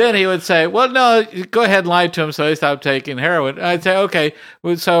he would say, well, no, go ahead and lie to him so he stopped taking heroin. I'd say, okay,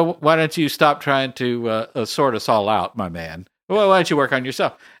 well, so why don't you stop trying to sort us all out, my man? Well, why don't you work on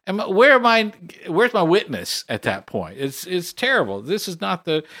yourself? And where's my witness at that point? It's terrible. This is not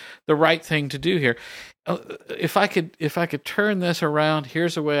the right thing to do here. If I could turn this around,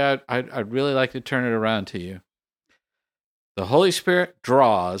 here's the way I'd really like to turn it around to you. The Holy Spirit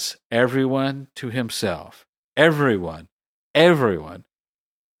draws everyone to himself. Everyone.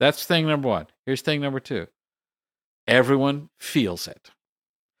 That's thing number one. Here's thing number two. Everyone feels it.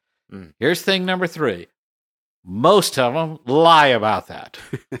 Here's thing number three. Most of them lie about that.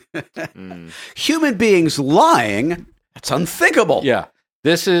 Human beings lying? That's unthinkable. Yeah.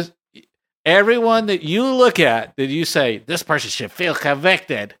 This is everyone that you look at, that you say, this person should feel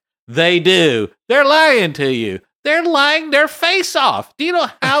convicted. They do. They're lying to you. They're lying their face off. Do you know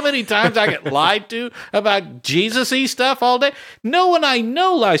how many times I get lied to about Jesus-y stuff all day? No one I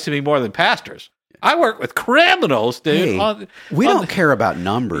know lies to me more than pastors. I work with criminals, dude. Hey, we don't care about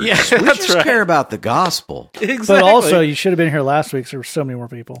numbers. Yeah, we just care about the gospel. Exactly. But also, you should have been here last week, so there were so many more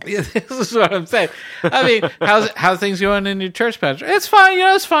people. Yeah, this is what I'm saying. I mean, how's things going in your church, pastor? It's fine.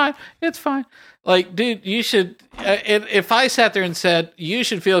 It's fine. It's fine. Like, dude, you should. If I sat there and said you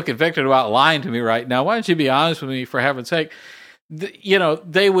should feel convicted about lying to me right now, why don't you be honest with me, for heaven's sake?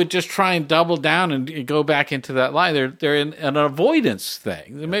 They would just try and double down and go back into that lie. They're in an avoidance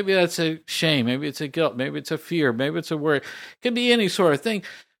thing. Maybe that's a shame. Maybe it's a guilt. Maybe it's a fear. Maybe it's a worry. It could be any sort of thing.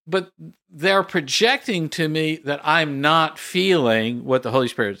 But they're projecting to me that I'm not feeling what the Holy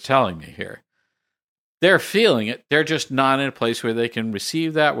Spirit is telling me here. They're feeling it. They're just not in a place where they can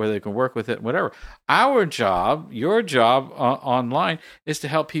receive that, where they can work with it, whatever. Our job, your job online, is to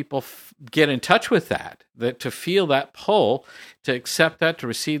help people get in touch with that, to feel that pull, to accept that, to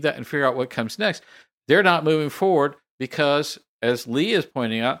receive that, and figure out what comes next. They're not moving forward because, as Lee is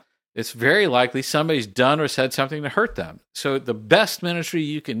pointing out, it's very likely somebody's done or said something to hurt them. So the best ministry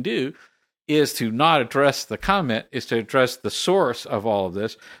you can do is to not address the comment, is to address the source of all of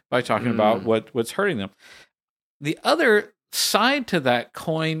this by talking about what's hurting them. The other side to that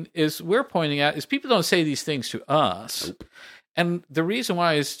coin is we're pointing out is people don't say these things to us. Nope. And the reason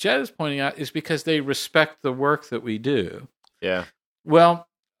why, as Jed is pointing out, is because they respect the work that we do. Yeah. Well,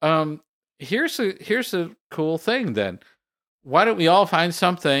 here's a cool thing then. Why don't we all find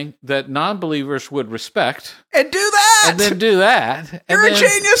something that non-believers would respect and do that, and then do that? You're a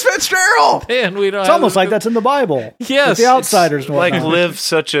genius, Fitzgerald. And we don't. It's almost like that's in the Bible. Yes, the outsiders, like live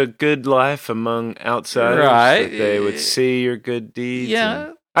such a good life among outsiders, right? That they would see your good deeds.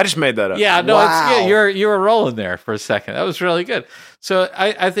 Yeah, I just made that up. Yeah, no, wow. It's good. You were rolling there for a second. That was really good. So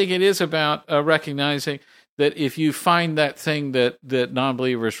I think it is about recognizing that if you find that thing that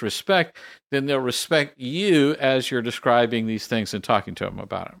non-believers respect, then they'll respect you as you're describing these things and talking to them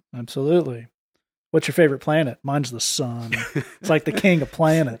about them. Absolutely. What's your favorite planet? Mine's the sun. It's like the king of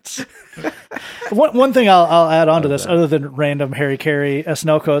planets. One thing I'll add on to this, other than random Harry Carey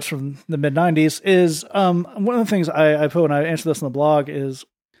SNL quotes from the mid-90s, is one of the things I put when I answer this on the blog is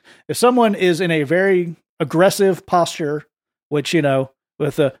if someone is in a very aggressive posture, which,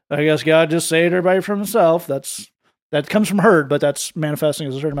 with I guess God just saved everybody from himself, that comes from hurt, but that's manifesting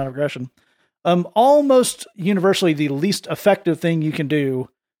as a certain amount of aggression. Almost universally, the least effective thing you can do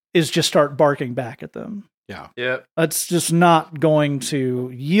is just start barking back at them. Yeah. That's just not going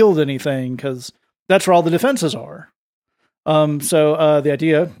to yield anything because that's where all the defenses are. So the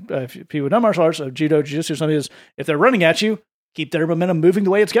idea, if people know martial arts, of judo, jiu-jitsu, or something, is if they're running at you, keep their momentum moving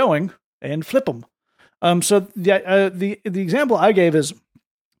the way it's going and flip them. So the example I gave is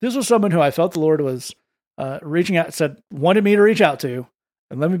this was someone who I felt the Lord was reaching out, wanted me to reach out to,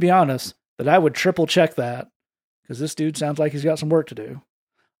 and let me be honest, that I would triple check that because this dude sounds like he's got some work to do.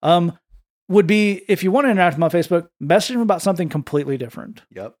 Would be if you want to interact with him on Facebook, message him about something completely different.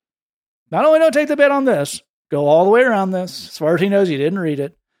 Yep. Not only don't take the bet on this, go all the way around this. As far as he knows, you didn't read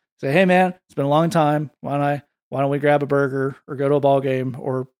it. Say, hey man, it's been a long time. Why don't we grab a burger or go to a ball game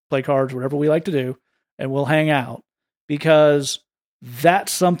or play cards, whatever we like to do, and we'll hang out because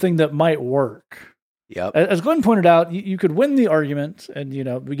that's something that might work. Yep. As Glenn pointed out, you could win the argument and, you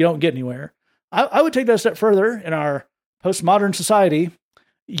don't get anywhere. I would take that a step further in our postmodern society.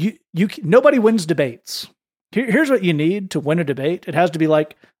 Nobody wins debates. Here's what you need to win a debate. It has to be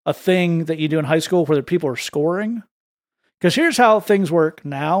like a thing that you do in high school where people are scoring. Because here's how things work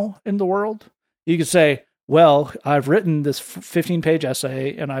now in the world. You could say, well, I've written this 15-page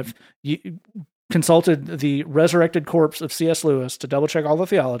essay and I've consulted the resurrected corpse of C.S. Lewis to double check all the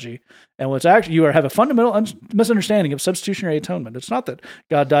theology. And what's actually, you have a fundamental misunderstanding of substitutionary atonement. It's not that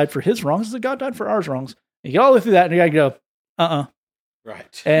God died for his wrongs, it's that God died for ours wrongs. And you get all the way through that and you got to go,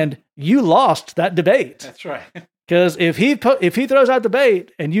 Right. And you lost that debate. That's right. Because if he throws out the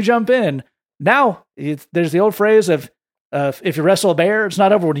bait and you jump in, now there's the old phrase of if you wrestle a bear, it's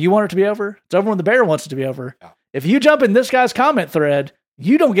not over when you want it to be over. It's over when the bear wants it to be over. Yeah. If you jump in this guy's comment thread,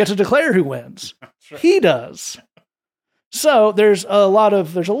 you don't get to declare who wins. Right. He does. So there's a lot of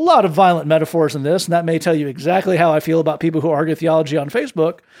violent metaphors in this, and that may tell you exactly how I feel about people who argue theology on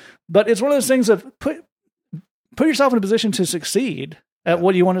Facebook. But it's one of those things of put yourself in a position to succeed at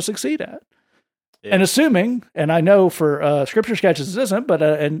what you want to succeed at. Yeah. And assuming, and I know for Scripture Sketches it isn't, but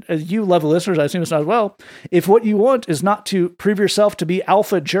and as you love the listeners, I assume it's not as well, if what you want is not to prove yourself to be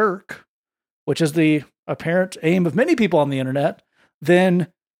alpha jerk, which is the apparent aim of many people on the internet, then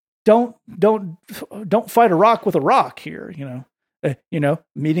don't fight a rock with a rock here,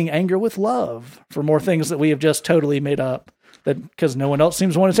 meeting anger with love for more things that we have just totally made up that because no one else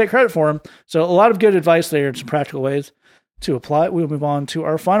seems to want to take credit for them. So a lot of good advice there and some practical ways to apply it. We'll move on to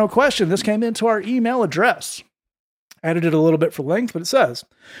our final question. This came into our email address. Added it a little bit for length, but it says,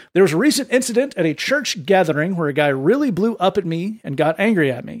 there was a recent incident at a church gathering where a guy really blew up at me and got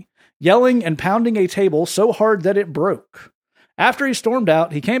angry at me, yelling and pounding a table so hard that it broke. After he stormed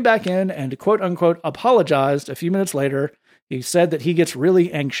out, he came back in and quote unquote apologized a few minutes later. He said that he gets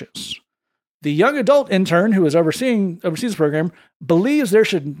really anxious. The young adult intern who is oversees the program believes there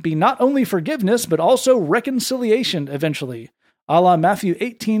should be not only forgiveness, but also reconciliation eventually, a la Matthew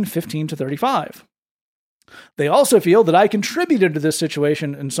 18:15-35. They also feel that I contributed to this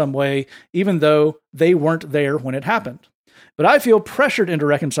situation in some way, even though they weren't there when it happened. But I feel pressured into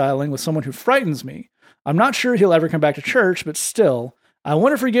reconciling with someone who frightens me. I'm not sure he'll ever come back to church, but still, I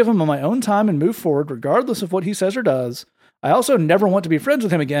want to forgive him on my own time and move forward regardless of what he says or does. I also never want to be friends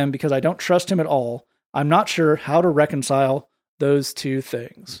with him again because I don't trust him at all. I'm not sure how to reconcile those two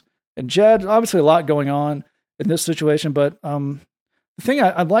things. And Jed, obviously a lot going on in this situation, but the thing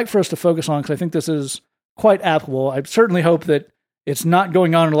I'd like for us to focus on, because I think this is quite applicable, I certainly hope that it's not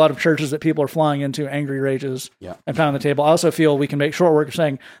going on in a lot of churches that people are flying into angry rages and pounding the table. I also feel we can make short work of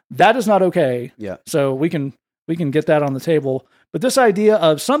saying that is not okay. Yeah. So we can get that on the table. But this idea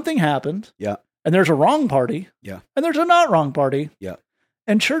of something happened, and there's a wrong party, and there's a not wrong party,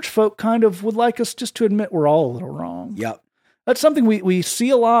 and church folk kind of would like us just to admit we're all a little wrong. That's something we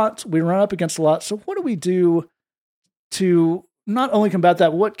see a lot, we run up against a lot. So what do we do to not only combat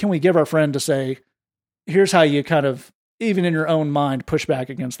that, what can we give our friend to say, here's how you kind of, even in your own mind, push back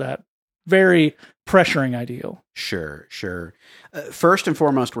against that very pressuring ideal? Sure. First and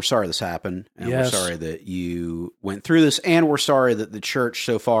foremost, we're sorry this happened, and we're sorry that you went through this, and we're sorry that the church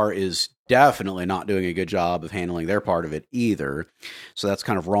so far is definitely not doing a good job of handling their part of it either. So that's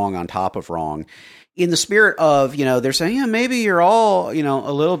kind of wrong on top of wrong. In the spirit of, they're saying, maybe you're all,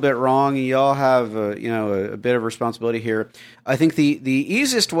 a little bit wrong, and you all have, a bit of responsibility here. I think the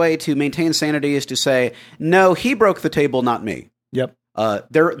easiest way to maintain sanity is to say, no, he broke the table, not me. Yep.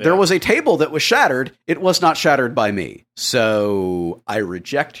 There was a table that was shattered. It was not shattered by me. So I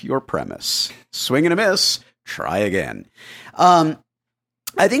reject your premise. Swing and a miss. Try again.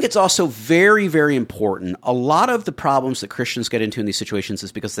 I think it's also very, very important. A lot of the problems that Christians get into in these situations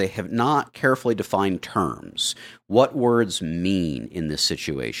is because they have not carefully defined terms. What words mean in this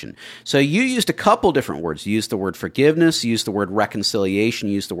situation? So you used a couple different words. You used the word forgiveness, you used the word reconciliation,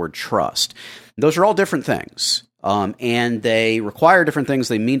 you used the word trust. Those are all different things. And they require different things,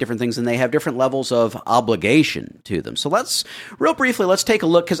 they mean different things, and they have different levels of obligation to them. So let's take a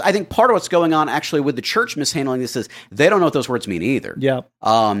look, because I think part of what's going on actually with the church mishandling this is they don't know what those words mean either. Yeah.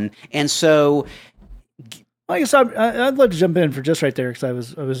 And so, I guess I'd like to jump in for just right there,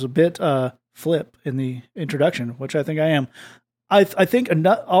 because I was a bit flip in the introduction, which I think I am. I think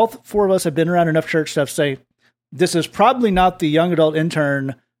all four of us have been around enough church stuff to say this is probably not the young adult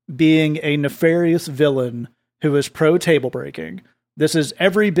intern being a nefarious villain who is pro-table breaking. This is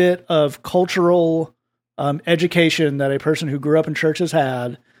every bit of cultural education that a person who grew up in church has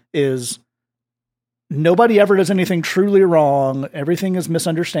had, is nobody ever does anything truly wrong. Everything is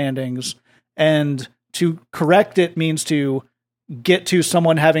misunderstandings. And to correct it means to get to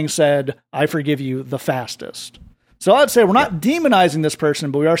someone having said, I forgive you, the fastest. So I'd say we're not demonizing this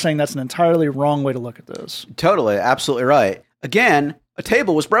person, but we are saying that's an entirely wrong way to look at this. Totally, absolutely right. Again, a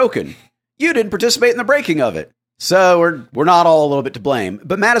table was broken. You didn't participate in the breaking of it. So we're not all a little bit to blame.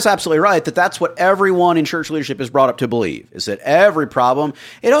 But Matt is absolutely right that that's what everyone in church leadership is brought up to believe, is that every problem,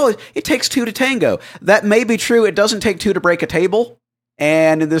 it takes two to tango. That may be true. It doesn't take two to break a table.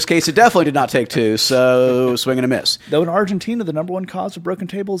 And in this case, it definitely did not take two. So swing and a miss. Though in Argentina, the number one cause of broken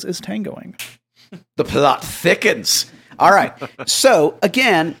tables is tangoing. The plot thickens. All right. So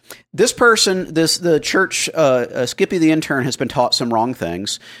again, this person, the church, Skippy the intern, has been taught some wrong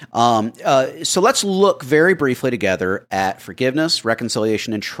things. So let's look very briefly together at forgiveness,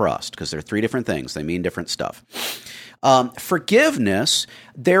 reconciliation, and trust, because they're three different things. They mean different stuff. Forgiveness,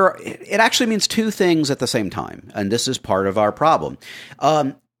 it actually means two things at the same time, and this is part of our problem.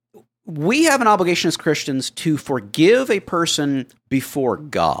 We have an obligation as Christians to forgive a person before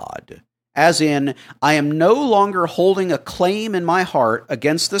God. As in, I am no longer holding a claim in my heart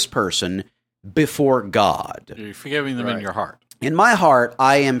against this person before God. You're forgiving them in your heart. In my heart,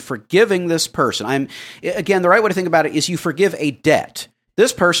 I am forgiving this person. Again, the right way to think about it is you forgive a debt.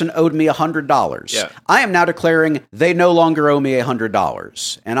 This person owed me $100. Yeah. I am now declaring they no longer owe me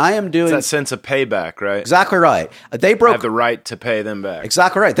 $100. And I am doing... It's that sense of payback, right? Exactly right. I have the right to pay them back.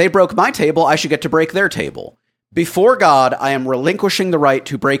 Exactly right. They broke my table. I should get to break their table. Before God, I am relinquishing the right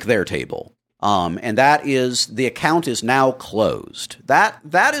to break their table. And that is, the account is now closed. That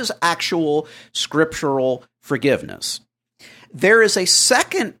is actual scriptural forgiveness. There is a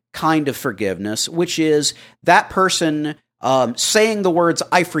second kind of forgiveness, which is that person saying the words,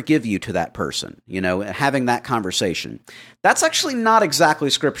 I forgive you, to that person, having that conversation. That's actually not exactly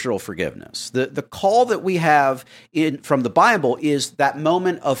scriptural forgiveness. The call that we have from the Bible is that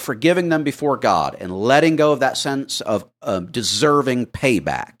moment of forgiving them before God and letting go of that sense of deserving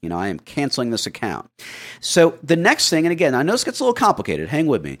payback. I am canceling this account. So the next thing, and again, I know this gets a little complicated, hang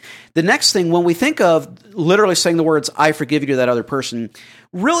with me. The next thing, when we think of literally saying the words, I forgive you, to that other person,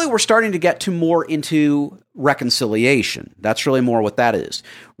 really we're starting to get to more into reconciliation. That's really more what that is.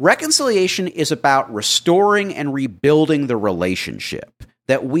 Reconciliation is about restoring and rebuilding the relationship.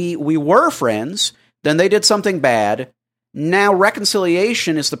 That we were friends, then they did something bad. Now,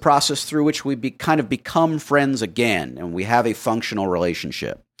 reconciliation is the process through which we kind of become friends again, and we have a functional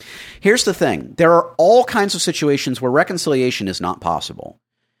relationship. Here's the thing. There are all kinds of situations where reconciliation is not possible.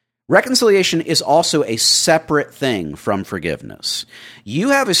 Reconciliation is also a separate thing from forgiveness. You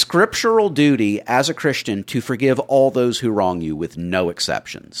have a scriptural duty as a Christian to forgive all those who wrong you with no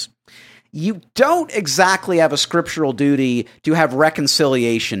exceptions. You don't exactly have a scriptural duty to have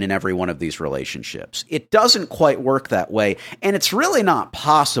reconciliation in every one of these relationships. It doesn't quite work that way, and it's really not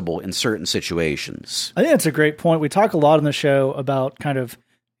possible in certain situations. I think that's a great point. We talk a lot on the show about kind of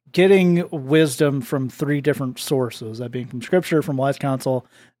getting wisdom from three different sources, that being from Scripture, from wise counsel,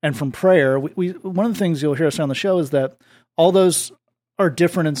 and from prayer. One of the things you'll hear us say on the show is that all those are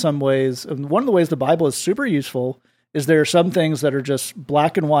different in some ways. And one of the ways the Bible is super useful is there are some things that are just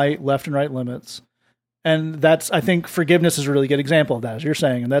black and white, left and right limits. And I think forgiveness is a really good example of that, as you're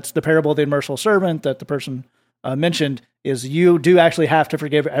saying. And that's the parable of the unmerciful servant that the person mentioned, is you do actually have to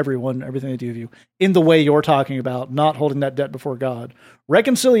forgive everyone, everything they do of you, in the way you're talking about, not holding that debt before God.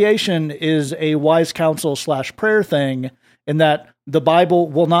 Reconciliation is a wise counsel / prayer thing, in that the Bible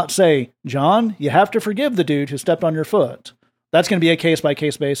will not say, John, you have to forgive the dude who stepped on your foot. That's going to be a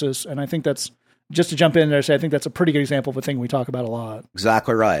case-by-case basis, and I think that's, just to jump in there and say, I think that's a pretty good example of a thing we talk about a lot.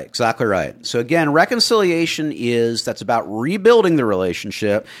 Exactly right. Exactly right. So again, reconciliation that's about rebuilding the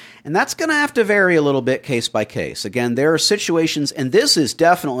relationship, and that's going to have to vary a little bit case by case. Again, there are situations, and this is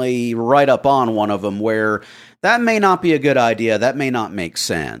definitely right up on one of them, where that may not be a good idea. That may not make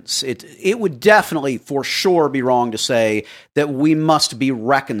sense. It would definitely, for sure, be wrong to say that we must be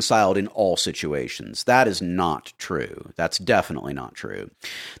reconciled in all situations. That is not true. That's definitely not true.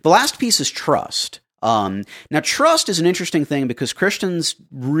 The last piece is trust. Now, trust is an interesting thing because Christians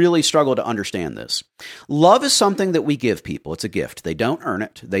really struggle to understand this. Love is something that we give people. It's a gift. They don't earn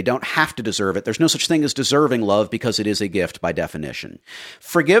it. They don't have to deserve it. There's no such thing as deserving love because it is a gift by definition.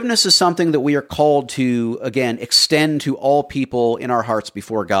 Forgiveness is something that we are called to, again, extend to all people in our hearts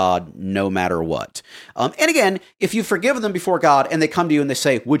before God, no matter what. And again, if you forgive them before God and they come to you and they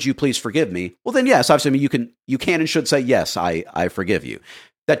say, would you please forgive me? Well, then yes, obviously, you can and should say, yes, I forgive you.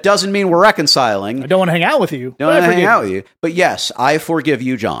 That doesn't mean we're reconciling. I don't want to hang out with you. Don't want to hang out with you. But yes, I forgive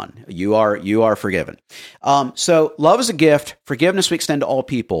you, John. You are forgiven. So love is a gift. Forgiveness we extend to all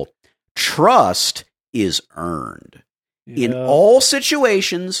people. Trust is earned. Yeah. In all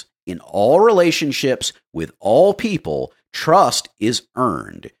situations, in all relationships, with all people, trust is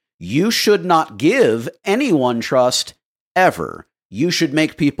earned. You should not give anyone trust ever. You should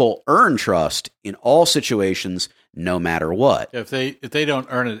make people earn trust in all situations, no matter what. If they don't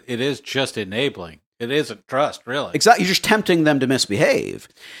earn it, it is just enabling. It isn't trust, really. Exactly. You're just tempting them to misbehave.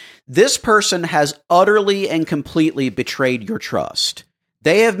 This person has utterly and completely betrayed your trust.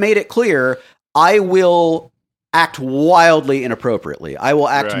 They have made it clear, I will act wildly inappropriately. I will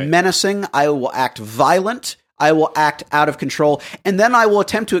act menacing. I will act violent. I will act out of control, and then I will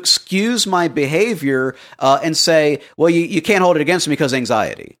attempt to excuse my behavior and say, well, you can't hold it against me because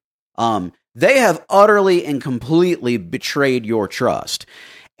anxiety. They have utterly and completely betrayed your trust.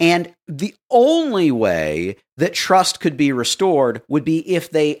 And the only way that trust could be restored would be if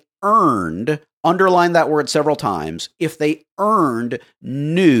they earned, underline that word several times, if they earned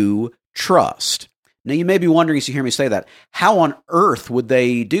new trust. Now, you may be wondering as you hear me say that, how on earth would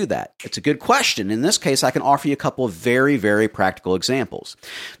they do that? It's a good question. In this case, I can offer you a couple of very, very practical examples.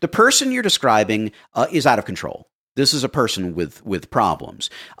 The person you're describing is out of control. This is a person with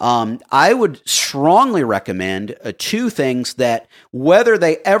problems. I would strongly recommend two things that, whether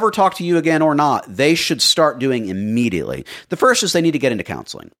they ever talk to you again or not, they should start doing immediately. The first is they need to get into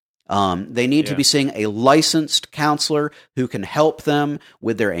counseling. They need to be seeing a licensed counselor who can help them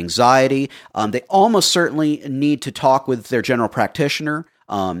with their anxiety. They almost certainly need to talk with their general practitioner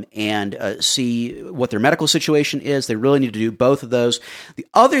and see what their medical situation is. They really need to do both of those. The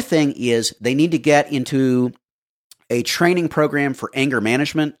other thing is they need to get into a training program for anger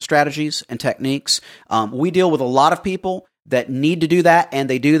management strategies and techniques. We deal with a lot of people that need to do that, and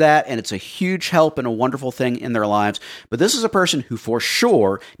they do that, and it's a huge help and a wonderful thing in their lives. But this is a person who for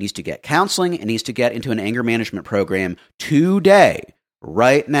sure needs to get counseling and needs to get into an anger management program today,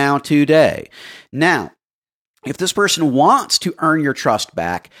 right now, today. Now, if this person wants to earn your trust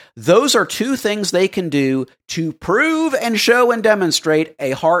back, those are two things they can do to prove and show and demonstrate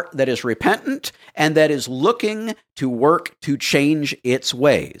a heart that is repentant and that is looking to work to change its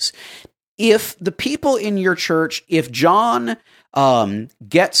ways. If the people in your church, if John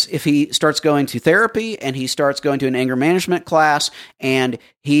if he starts going to therapy and he starts going to an anger management class and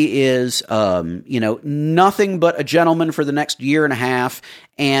he is, nothing but a gentleman for the next year and a half,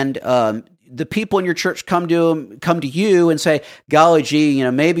 and the people in your church come to you and say, golly gee,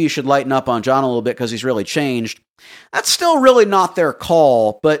 maybe you should lighten up on John a little bit because he's really changed. That's still really not their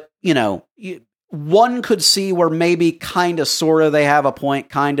call, but one could see where maybe kind of, sort of, they have a point,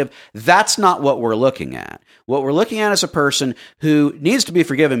 kind of. That's not what we're looking at. What we're looking at is a person who needs to be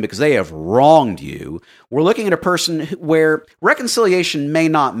forgiven because they have wronged you. We're looking at a person where reconciliation may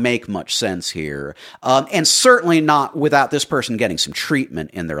not make much sense here, and certainly not without this person getting some treatment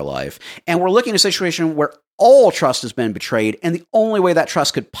in their life. And we're looking at a situation where all trust has been betrayed, and the only way that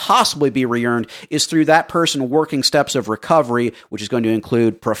trust could possibly be re-earned is through that person working steps of recovery, which is going to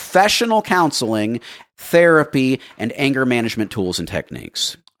include professional counseling, therapy, and anger management tools and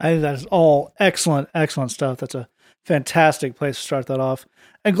techniques. I think that is all excellent stuff. That's a fantastic place to start that off.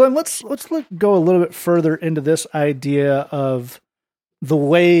 And Glenn, let's go a little bit further into this idea of the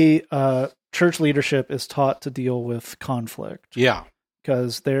way church leadership is taught to deal with conflict. Yeah.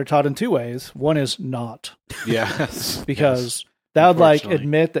 Because they're taught in two ways. One is not. Yes. Because that would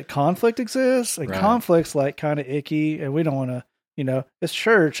admit that conflict exists, and conflict's kind of icky, and we don't want to, it's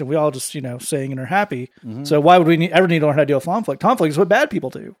church, and we all just, sing and are happy. Mm-hmm. So why would we ever need to learn how to deal with conflict? Conflict is what bad people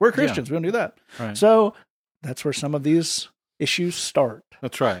do. We're Christians. We don't do that. Right. So that's where some of these issues start.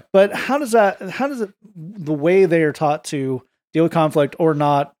 That's right. But how does the way they are taught to deal with conflict or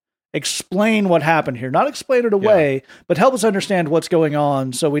not explain what happened here, not explain it away, but help us understand what's going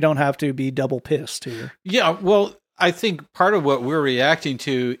on so we don't have to be double pissed here? Yeah. Well, I think part of what we're reacting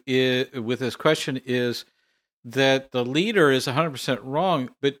to with this question is that the leader is 100% wrong,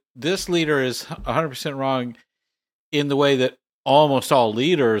 but this leader is 100% wrong in the way that almost all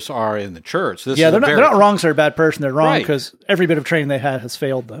leaders are in the church. They're not wrong because they're a bad person. They're wrong because every bit of training they had has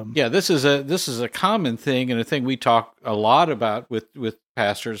failed them. Yeah, this is a common thing, and a thing we talk a lot about with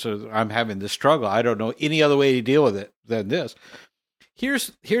pastors. I'm having this struggle. I don't know any other way to deal with it than this.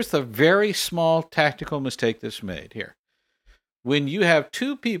 Here's the very small tactical mistake that's made here. When you have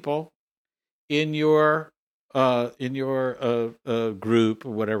two people in your group,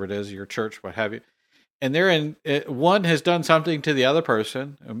 or whatever it is, your church, what have you, and they're in, one has done something to the other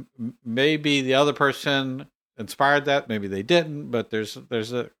person. Maybe the other person inspired that, maybe they didn't, but there's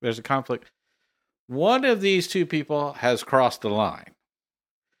a conflict. One of these two people has crossed the line.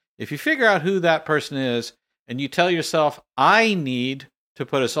 If you figure out who that person is, and you tell yourself, I need to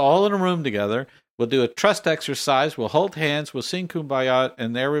put us all in a room together, we'll do a trust exercise, we'll hold hands, we'll sing Kumbaya,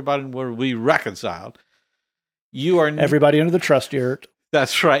 and everybody will be reconciled. You are everybody under the trust yurt.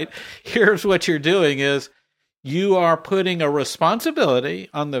 That's right. Here's what you're doing is you are putting a responsibility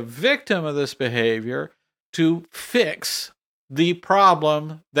on the victim of this behavior to fix the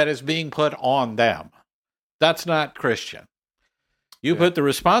problem that is being put on them. That's not Christian. You put the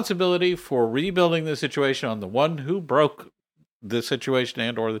responsibility for rebuilding the situation on the one who broke the situation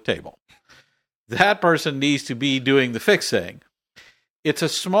and or the table. That person needs to be doing the fixing. It's a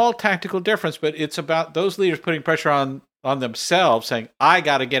small tactical difference, but it's about those leaders putting pressure on themselves, saying, I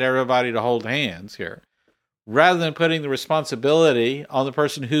got to get everybody to hold hands here, rather than putting the responsibility on the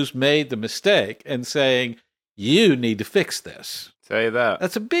person who's made the mistake and saying, you need to fix this. Say that.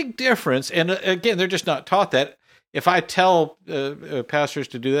 That's a big difference. And again, they're just not taught that. If I tell pastors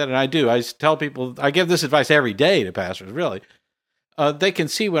to do that, and I do, I tell people, I give this advice every day to pastors, really. They can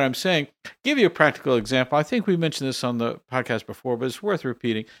see what I'm saying. Give you a practical example. I think we mentioned this on the podcast before, but it's worth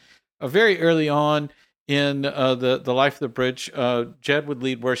repeating. Very early on in the life of the Bridge, Jed would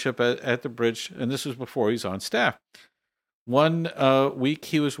lead worship at the Bridge, and this was before he was on staff. One week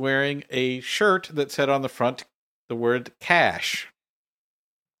he was wearing a shirt that said on the front the word cash.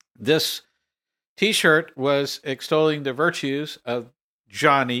 This T-shirt was extolling the virtues of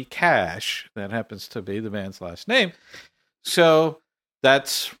Johnny Cash. That happens to be the man's last name. So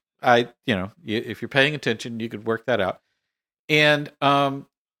that's, if you're paying attention, you could work that out. And one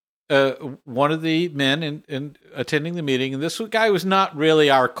of the men in attending the meeting, and this guy was not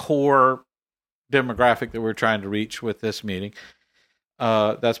really our core demographic that we're trying to reach with this meeting.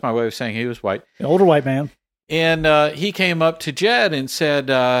 That's my way of saying he was white. An older white man. And he came up to Jed and said,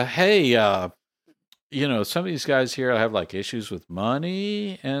 hey, some of these guys here have issues with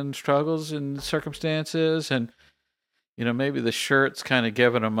money and struggles and circumstances, and maybe the shirt's kind of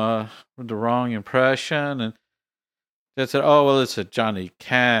giving them the wrong impression. And Jed said, "Oh, well, it's a Johnny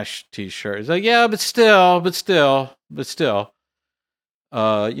Cash T-shirt." He's like, "Yeah, but still, I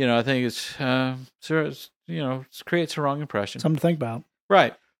think it creates a wrong impression." Something to think about,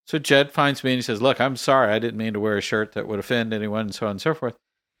 right? So Jed finds me and he says, "Look, I'm sorry, I didn't mean to wear a shirt that would offend anyone," and so on and so forth.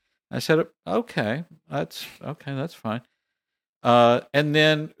 I said, okay, that's fine. And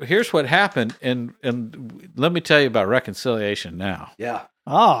then here's what happened, and let me tell you about reconciliation now. Yeah.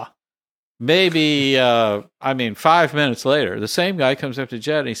 maybe 5 minutes later, the same guy comes up to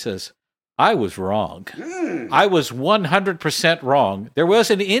Jed and he says, I was wrong. I was 100% wrong. There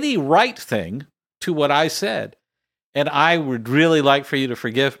wasn't any right thing to what I said. And I would really like for you to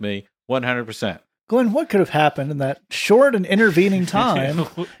forgive me 100%. Glenn, what could have happened in that short and intervening time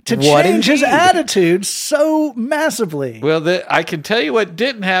to What change his indeed? attitude so massively? Well, I can tell you what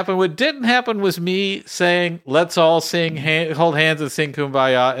didn't happen. What didn't happen was me saying, let's all sing, hold hands and sing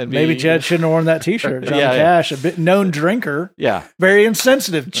Kumbaya. And Maybe Jed shouldn't have worn that T-shirt. Johnny Yeah, yeah. Cash, a bit known drinker. Yeah, Very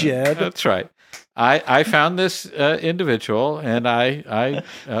insensitive, Jed. that's right. I found this individual, and I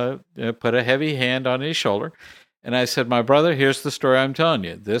put a heavy hand on his shoulder, and I said, my brother, here's the story I'm telling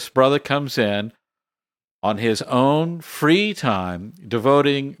you. This brother comes in on his own free time,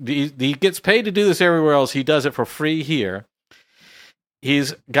 he gets paid to do this everywhere else. He does it for free here.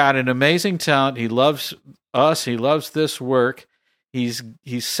 He's got an amazing talent. He loves us. He loves this work. He's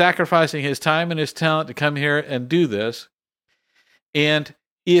sacrificing his time and his talent to come here and do this. And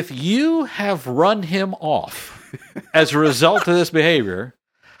if you have run him off as a result of this behavior,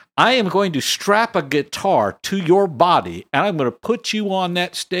 I am going to strap a guitar to your body, and I'm going to put you on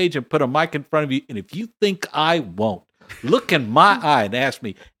that stage and put a mic in front of you. And if you think I won't, look in my eye and ask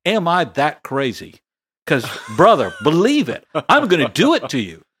me, am I that crazy? Because, brother, believe it, I'm going to do it to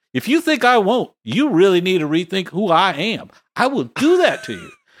you. If you think I won't, you really need to rethink who I am. I will do that to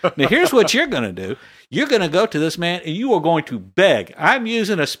you. Now, here's what you're going to do. You're going to go to this man, and you are going to beg. I'm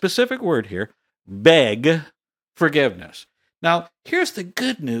using a specific word here, beg forgiveness. Now, here's the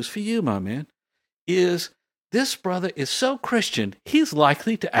good news for you, my man, is this brother is so Christian, he's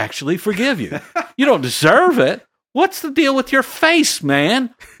likely to actually forgive you. You don't deserve it. What's the deal with your face,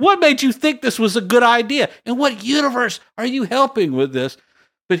 man? What made you think this was a good idea? And what universe are you helping with this?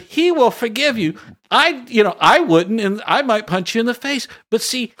 But he will forgive you. I wouldn't, and I might punch you in the face. But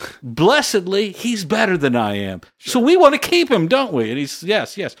see, blessedly, he's better than I am. So we want to keep him, don't we? And he's,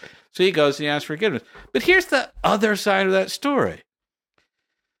 yes. So he goes and he asks forgiveness. But here's the other side of that story.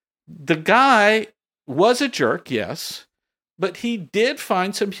 The guy was a jerk, yes, but he did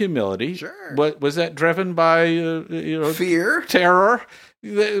find some humility. Sure. What was that driven by? Fear. Terror,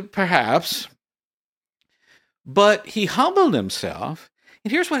 perhaps. But he humbled himself.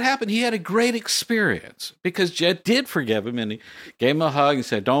 And here's what happened. He had a great experience because Jed did forgive him, and he gave him a hug and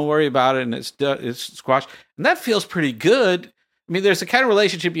said, don't worry about it, and it's squashed. And that feels pretty good. I mean, there's a kind of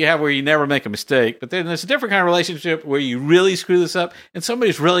relationship you have where you never make a mistake, but then there's a different kind of relationship where you really screw this up, and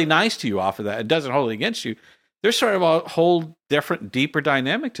somebody's really nice to you off of that and doesn't hold it against you. There's sort of a whole different, deeper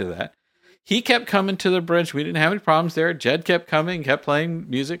dynamic to that. He kept coming to the bridge. We didn't have any problems there. Jed kept coming, kept playing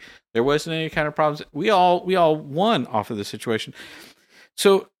music. There wasn't any kind of problems. We all won off of the situation.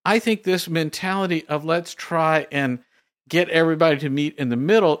 So I think this mentality of let's try and get everybody to meet in the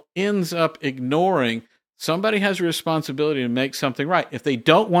middle ends up ignoring somebody has a responsibility to make something right. If they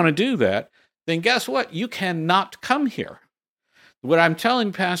don't want to do that, then guess what? You cannot come here. What I'm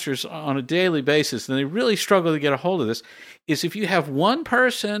telling pastors on a daily basis, and they really struggle to get a hold of this, is if you have one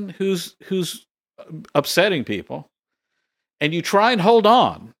person who's upsetting people, and you try and hold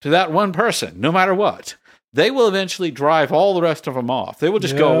on to that one person, no matter what, they will eventually drive all the rest of them off. They will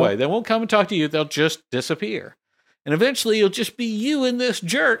just go away. They won't come and talk to you. They'll just disappear. And eventually it'll just be you and this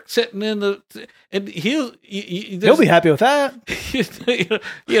jerk sitting in the, and he'll be happy with that.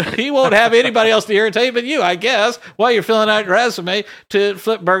 He won't have anybody else to irritate but you, I guess, while you're filling out your resume to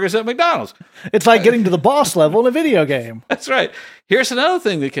flip burgers at McDonald's. It's like getting to the boss level in a video game. That's right. Here's another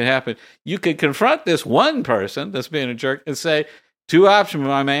thing that can happen. You could confront this one person that's being a jerk and say, 2 options,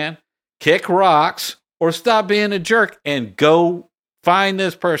 my man, kick rocks or stop being a jerk, and go find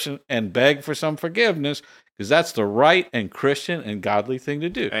this person and beg for some forgiveness, because that's the right and Christian and godly thing to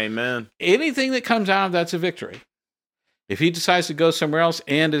do. Amen. Anything that comes out of that's a victory. If he decides to go somewhere else,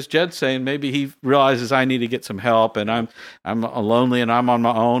 and as Jed's saying, maybe he realizes I need to get some help, and I'm lonely and I'm on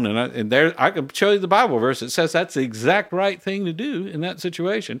my own, and I can show you the Bible verse that says that's the exact right thing to do in that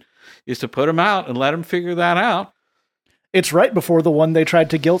situation, is to put him out and let him figure that out. It's right before the one they tried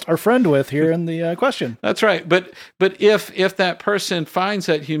to guilt our friend with here in the question. That's right. But if that person finds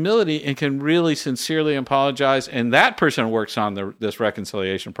that humility and can really sincerely apologize, and that person works on this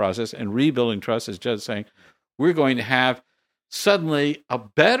reconciliation process and rebuilding trust, as Jed's saying, we're going to have suddenly a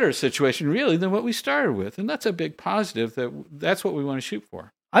better situation really than what we started with. And that's a big positive. That's what we want to shoot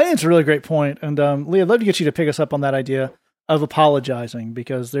for. I think it's a really great point. And Lee, I'd love to get you to pick us up on that idea of apologizing,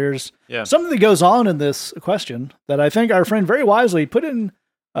 because there's something that goes on in this question that I think our friend very wisely put in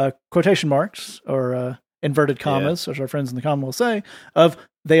quotation marks or inverted commas, as our friends in the common will say, of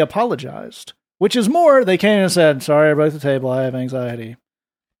they apologized, which is more, they came and said, sorry, I broke the table, I have anxiety.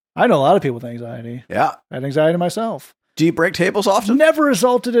 I know a lot of people with anxiety. Yeah. I had anxiety myself. Do you break tables often? Never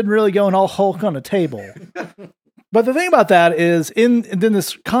resulted in really going all Hulk on a table. But the thing about that is, in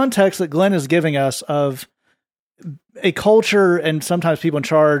this context that Glenn is giving us of a culture and sometimes people in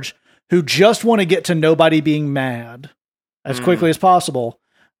charge who just want to get to nobody being mad as quickly as possible,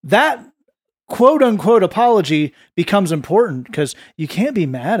 that quote unquote apology becomes important because you can't be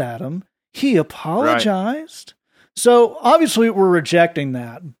mad at him. He apologized. Right. So obviously we're rejecting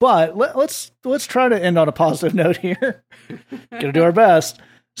that, but let's try to end on a positive note here. Gonna do our best.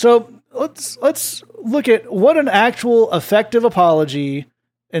 So let's look at what an actual effective apology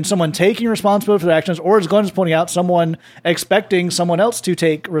and someone taking responsibility for their actions, or as Glenn is pointing out, someone expecting someone else to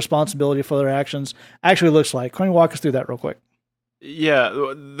take responsibility for their actions actually looks like. Can you walk us through that real quick? Yeah,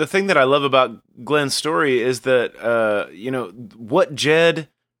 the thing that I love about Glenn's story is that what Jed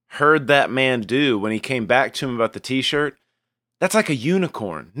heard that man do when he came back to him about the t-shirt, that's like a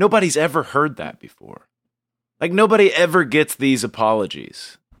unicorn. Nobody's ever heard that before. Like, nobody ever gets these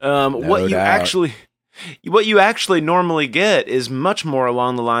apologies. What you actually normally get is much more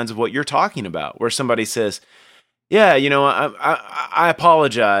along the lines of what you're talking about, where somebody says, yeah, I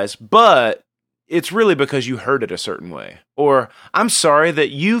apologize, but it's really because you heard it a certain way. Or, I'm sorry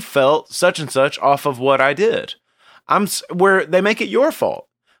that you felt such and such off of what I did. Where they make it your fault.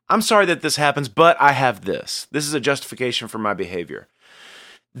 I'm sorry that this happens, but I have this. This is a justification for my behavior.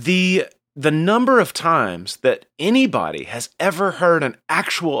 The number of times that anybody has ever heard an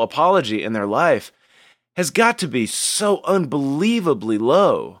actual apology in their life has got to be so unbelievably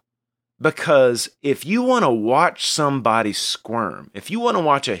low. Because if you want to watch somebody squirm, if you want to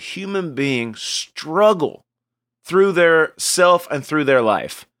watch a human being struggle through their self and through their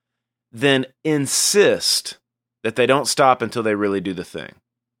life, then insist that they don't stop until they really do the thing.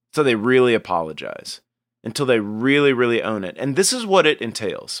 So they really apologize, until they really, really own it. And this is what it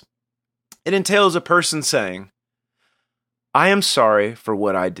entails. It entails a person saying, I am sorry for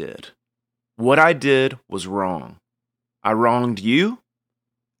what I did. What I did was wrong. I wronged you,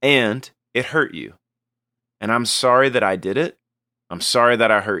 and it hurt you. And I'm sorry that I did it. I'm sorry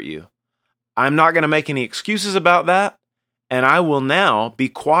that I hurt you. I'm not going to make any excuses about that, and I will now be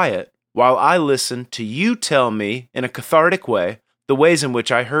quiet while I listen to you tell me in a cathartic way the ways in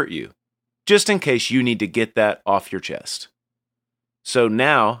which I hurt you, just in case you need to get that off your chest. So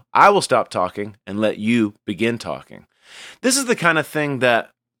now I will stop talking and let you begin talking. This is the kind of thing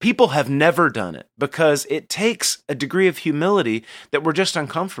that people have never done it because it takes a degree of humility that we're just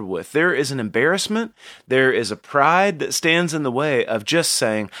uncomfortable with. There is an embarrassment. There is a pride that stands in the way of just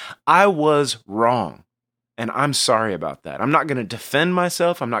saying, I was wrong. And I'm sorry about that. I'm not going to defend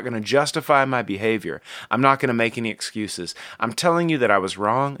myself. I'm not going to justify my behavior. I'm not going to make any excuses. I'm telling you that I was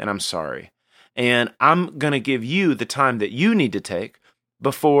wrong and I'm sorry. And I'm going to give you the time that you need to take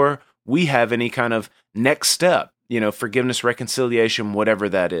before we have any kind of next step, forgiveness, reconciliation, whatever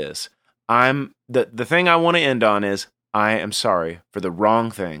that is. The thing I want to end on is I am sorry for the wrong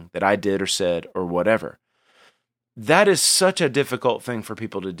thing that I did or said or whatever. That is such a difficult thing for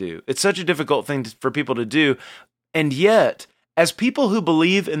people to do. It's such a difficult thing for people to do. And yet, as people who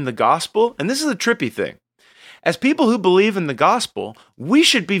believe in the gospel, and this is a trippy thing, as people who believe in the gospel, we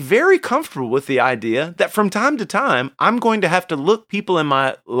should be very comfortable with the idea that from time to time, I'm going to have to look people in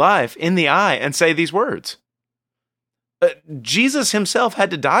my life in the eye and say these words. Jesus himself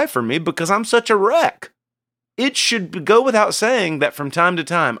had to die for me because I'm such a wreck. It should go without saying that from time to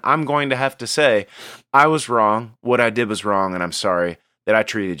time, I'm going to have to say, I was wrong, what I did was wrong, and I'm sorry that I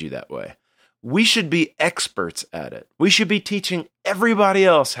treated you that way. We should be experts at it. We should be teaching everybody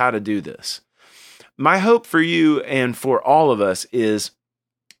else how to do this. My hope for you and for all of us is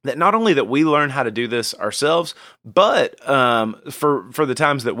that not only that we learn how to do this ourselves, but for the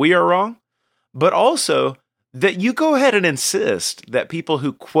times that we are wrong, but also that you go ahead and insist that people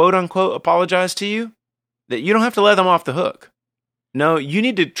who quote unquote apologize to you, that you don't have to let them off the hook. No, you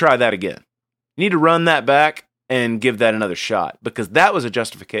need to try that again. You need to run that back and give that another shot because that was a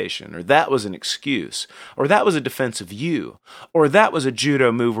justification or that was an excuse or that was a defense of you or that was a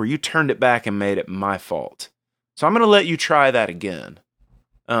judo move where you turned it back and made it my fault. So I'm going to let you try that again.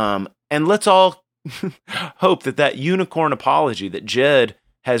 And let's all hope that unicorn apology that Jed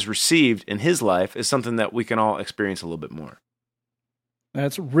has received in his life is something that we can all experience a little bit more.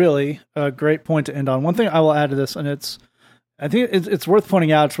 That's really a great point to end on. One thing I will add to this, and I think it's worth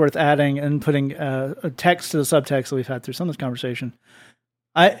pointing out, it's worth adding and putting a text to the subtext that we've had through some of this conversation.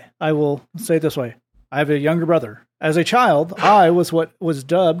 I will say it this way. I have a younger brother. As a child, I was what was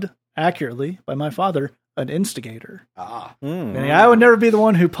dubbed accurately by my father an instigator. Meaning I would never be the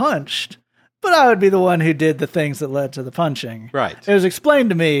one who punched, but I would be the one who did the things that led to the punching. Right. It was explained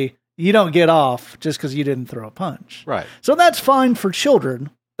to me, you don't get off just because you didn't throw a punch. Right. So that's fine for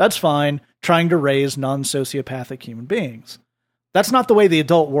children. That's fine trying to raise non-sociopathic human beings. That's not the way the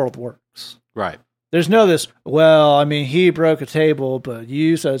adult world works. Right. There's no this, well, I mean, he broke a table, but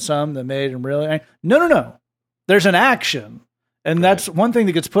you said something that made him really angry. No. There's an action. And that's one thing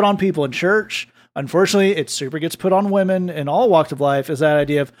that gets put on people in church. Unfortunately, it super gets put on women in all walks of life, is that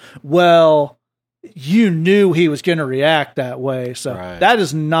idea of, well, you knew he was going to react that way. So that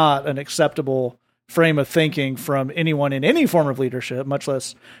is not an acceptable frame of thinking from anyone in any form of leadership, much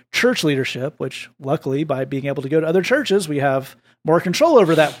less church leadership, which luckily by being able to go to other churches, we have more control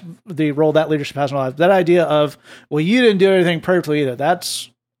over that, the role that leadership has in our lives. That idea of, well, you didn't do anything perfectly either. That's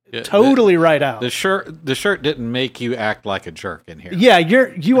totally right out. The shirt didn't make you act like a jerk in here. Yeah,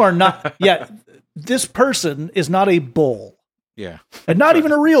 you are not. Yeah, this person is not a bull. Yeah. And not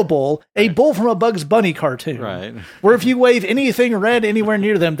even a real bull, a bull from a Bugs Bunny cartoon. Right. Where if you wave anything red anywhere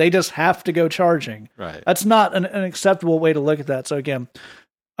near them, they just have to go charging. Right. That's not an acceptable way to look at that. So again,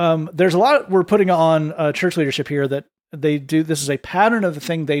 there's a lot we're putting on church leadership here that they do. This is a pattern of the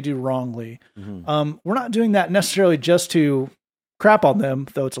thing they do wrongly. Mm-hmm. We're not doing that necessarily just to crap on them,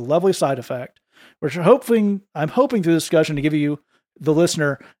 though it's a lovely side effect. I'm hoping through the discussion to give you, the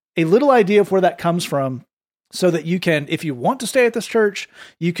listener, a little idea of where that comes from, so that you can, if you want to stay at this church,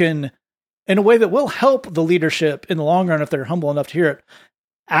 you can, in a way that will help the leadership in the long run, if they're humble enough to hear it,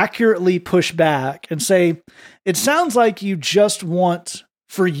 accurately push back and say, it sounds like you just want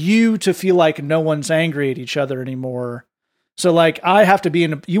for you to feel like no one's angry at each other anymore. So like,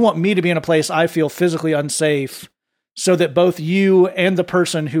 you want me to be in a place I feel physically unsafe, so that both you and the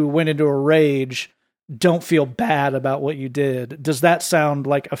person who went into a rage don't feel bad about what you did. Does that sound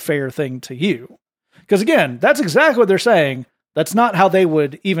like a fair thing to you? Because again, that's exactly what they're saying. That's not how they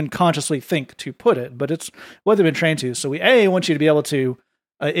would even consciously think to put it, but it's what they've been trained to. So we want you to be able to,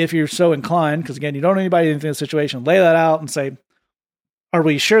 if you're so inclined, because again, you don't know anybody in the situation, lay that out and say, are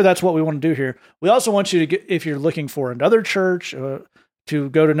we sure that's what we want to do here? We also want you to get, if you're looking for another church, to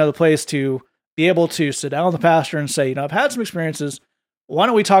go to another place, to be able to sit down with the pastor and say, I've had some experiences. Why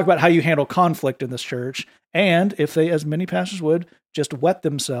don't we talk about how you handle conflict in this church? And if they, as many pastors would, just wet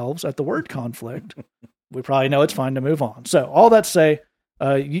themselves at the word conflict, we probably know it's fine to move on. So all that to say,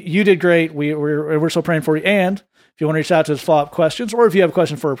 you did great. We're still praying for you. And if you want to reach out to us, follow-up questions, or if you have a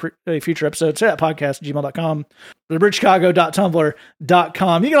question for a future episode, say at podcast@gmail.com,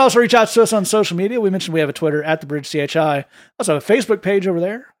 thebridgechicago.tumblr.com. You can also reach out to us on social media. We mentioned we have a Twitter at thebridgeCHI. Also a Facebook page over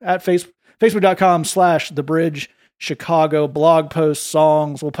there at facebook.com/thebridgechicago. Blog posts,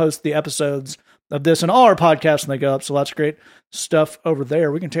 songs. We'll post the episodes of this and all our podcasts when they go up. So lots of great stuff over there.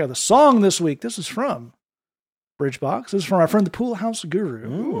 We can take out the song this week. This is from Bridgebox. This is from our friend, the Pool House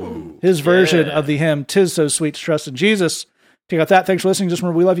Guru. Ooh, his version of the hymn, "'Tis So Sweet to Trust in Jesus." Take out that. Thanks for listening. Just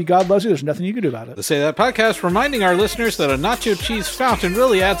remember, we love you. God loves you. There's nothing you can do about it. The Say That podcast reminding our listeners that a nacho cheese fountain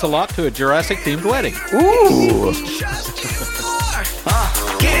really adds a lot to a Jurassic-themed wedding. Ooh.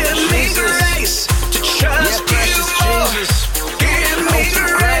 Give me grace to trust you more. Give me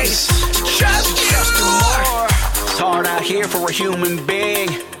grace to trust you more. It's hard out here for a human being.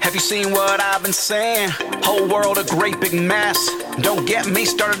 Have you seen what I've been saying? Whole world a great big mess. Don't get me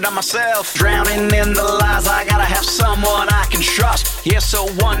started on myself. Drowning in the lies, I gotta have someone I can trust. Yeah, so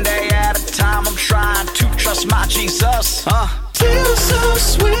one day at a time, I'm trying to trust my Jesus. Feels so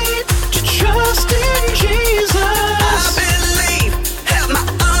sweet to trust in Jesus. I believe, help my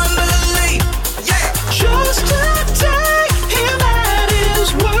unbelief. Yeah, just to take him at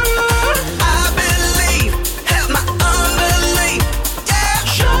his word. I believe, help my unbelief. Yeah,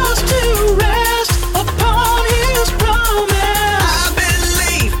 just to rest upon his promise. I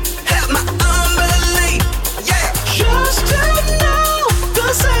believe, help my unbelief. Yeah, just to know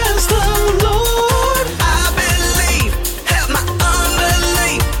thus says the Lord. I believe, help my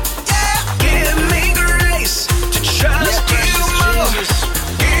unbelief. Yeah, give me grace to trust you more.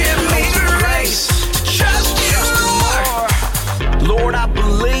 Give me grace to trust you more. Lord, I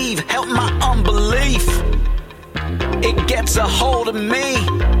believe, help my unbelief. It gets a hold of me,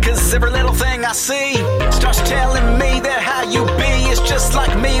 'cause every little thing I see starts telling me that how you be is just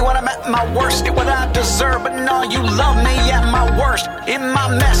like me. When I'm at my worst, get what I deserve, but no, you love me at my worst. In my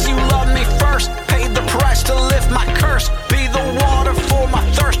mess, you love me first. Paid the price to lift my curse. Be the water for my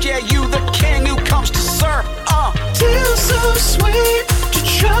thirst. Yeah, you the king who comes to serve. Feels so sweet to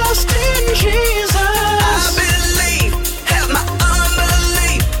trust in Jesus. I believe, help my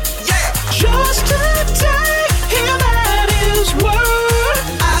unbelief. Yeah, just to take him at his word.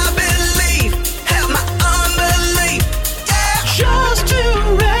 I believe, help my unbelief. Yeah, just to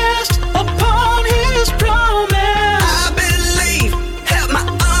rest upon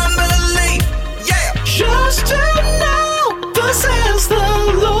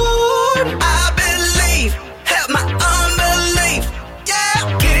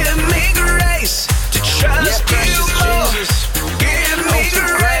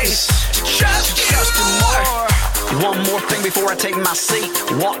my seat,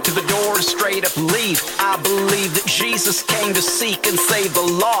 walk to the door and straight up leave. I believe that Jesus came to seek and save the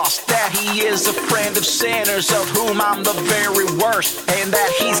lost, that he is a friend of sinners of whom I'm the very worst, and that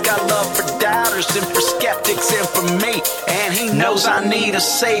he's got love for doubters and for skeptics and for me, and he knows I need a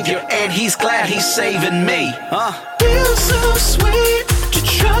savior and he's glad he's saving me. Feels so sweet to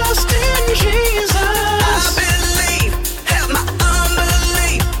trust in Jesus.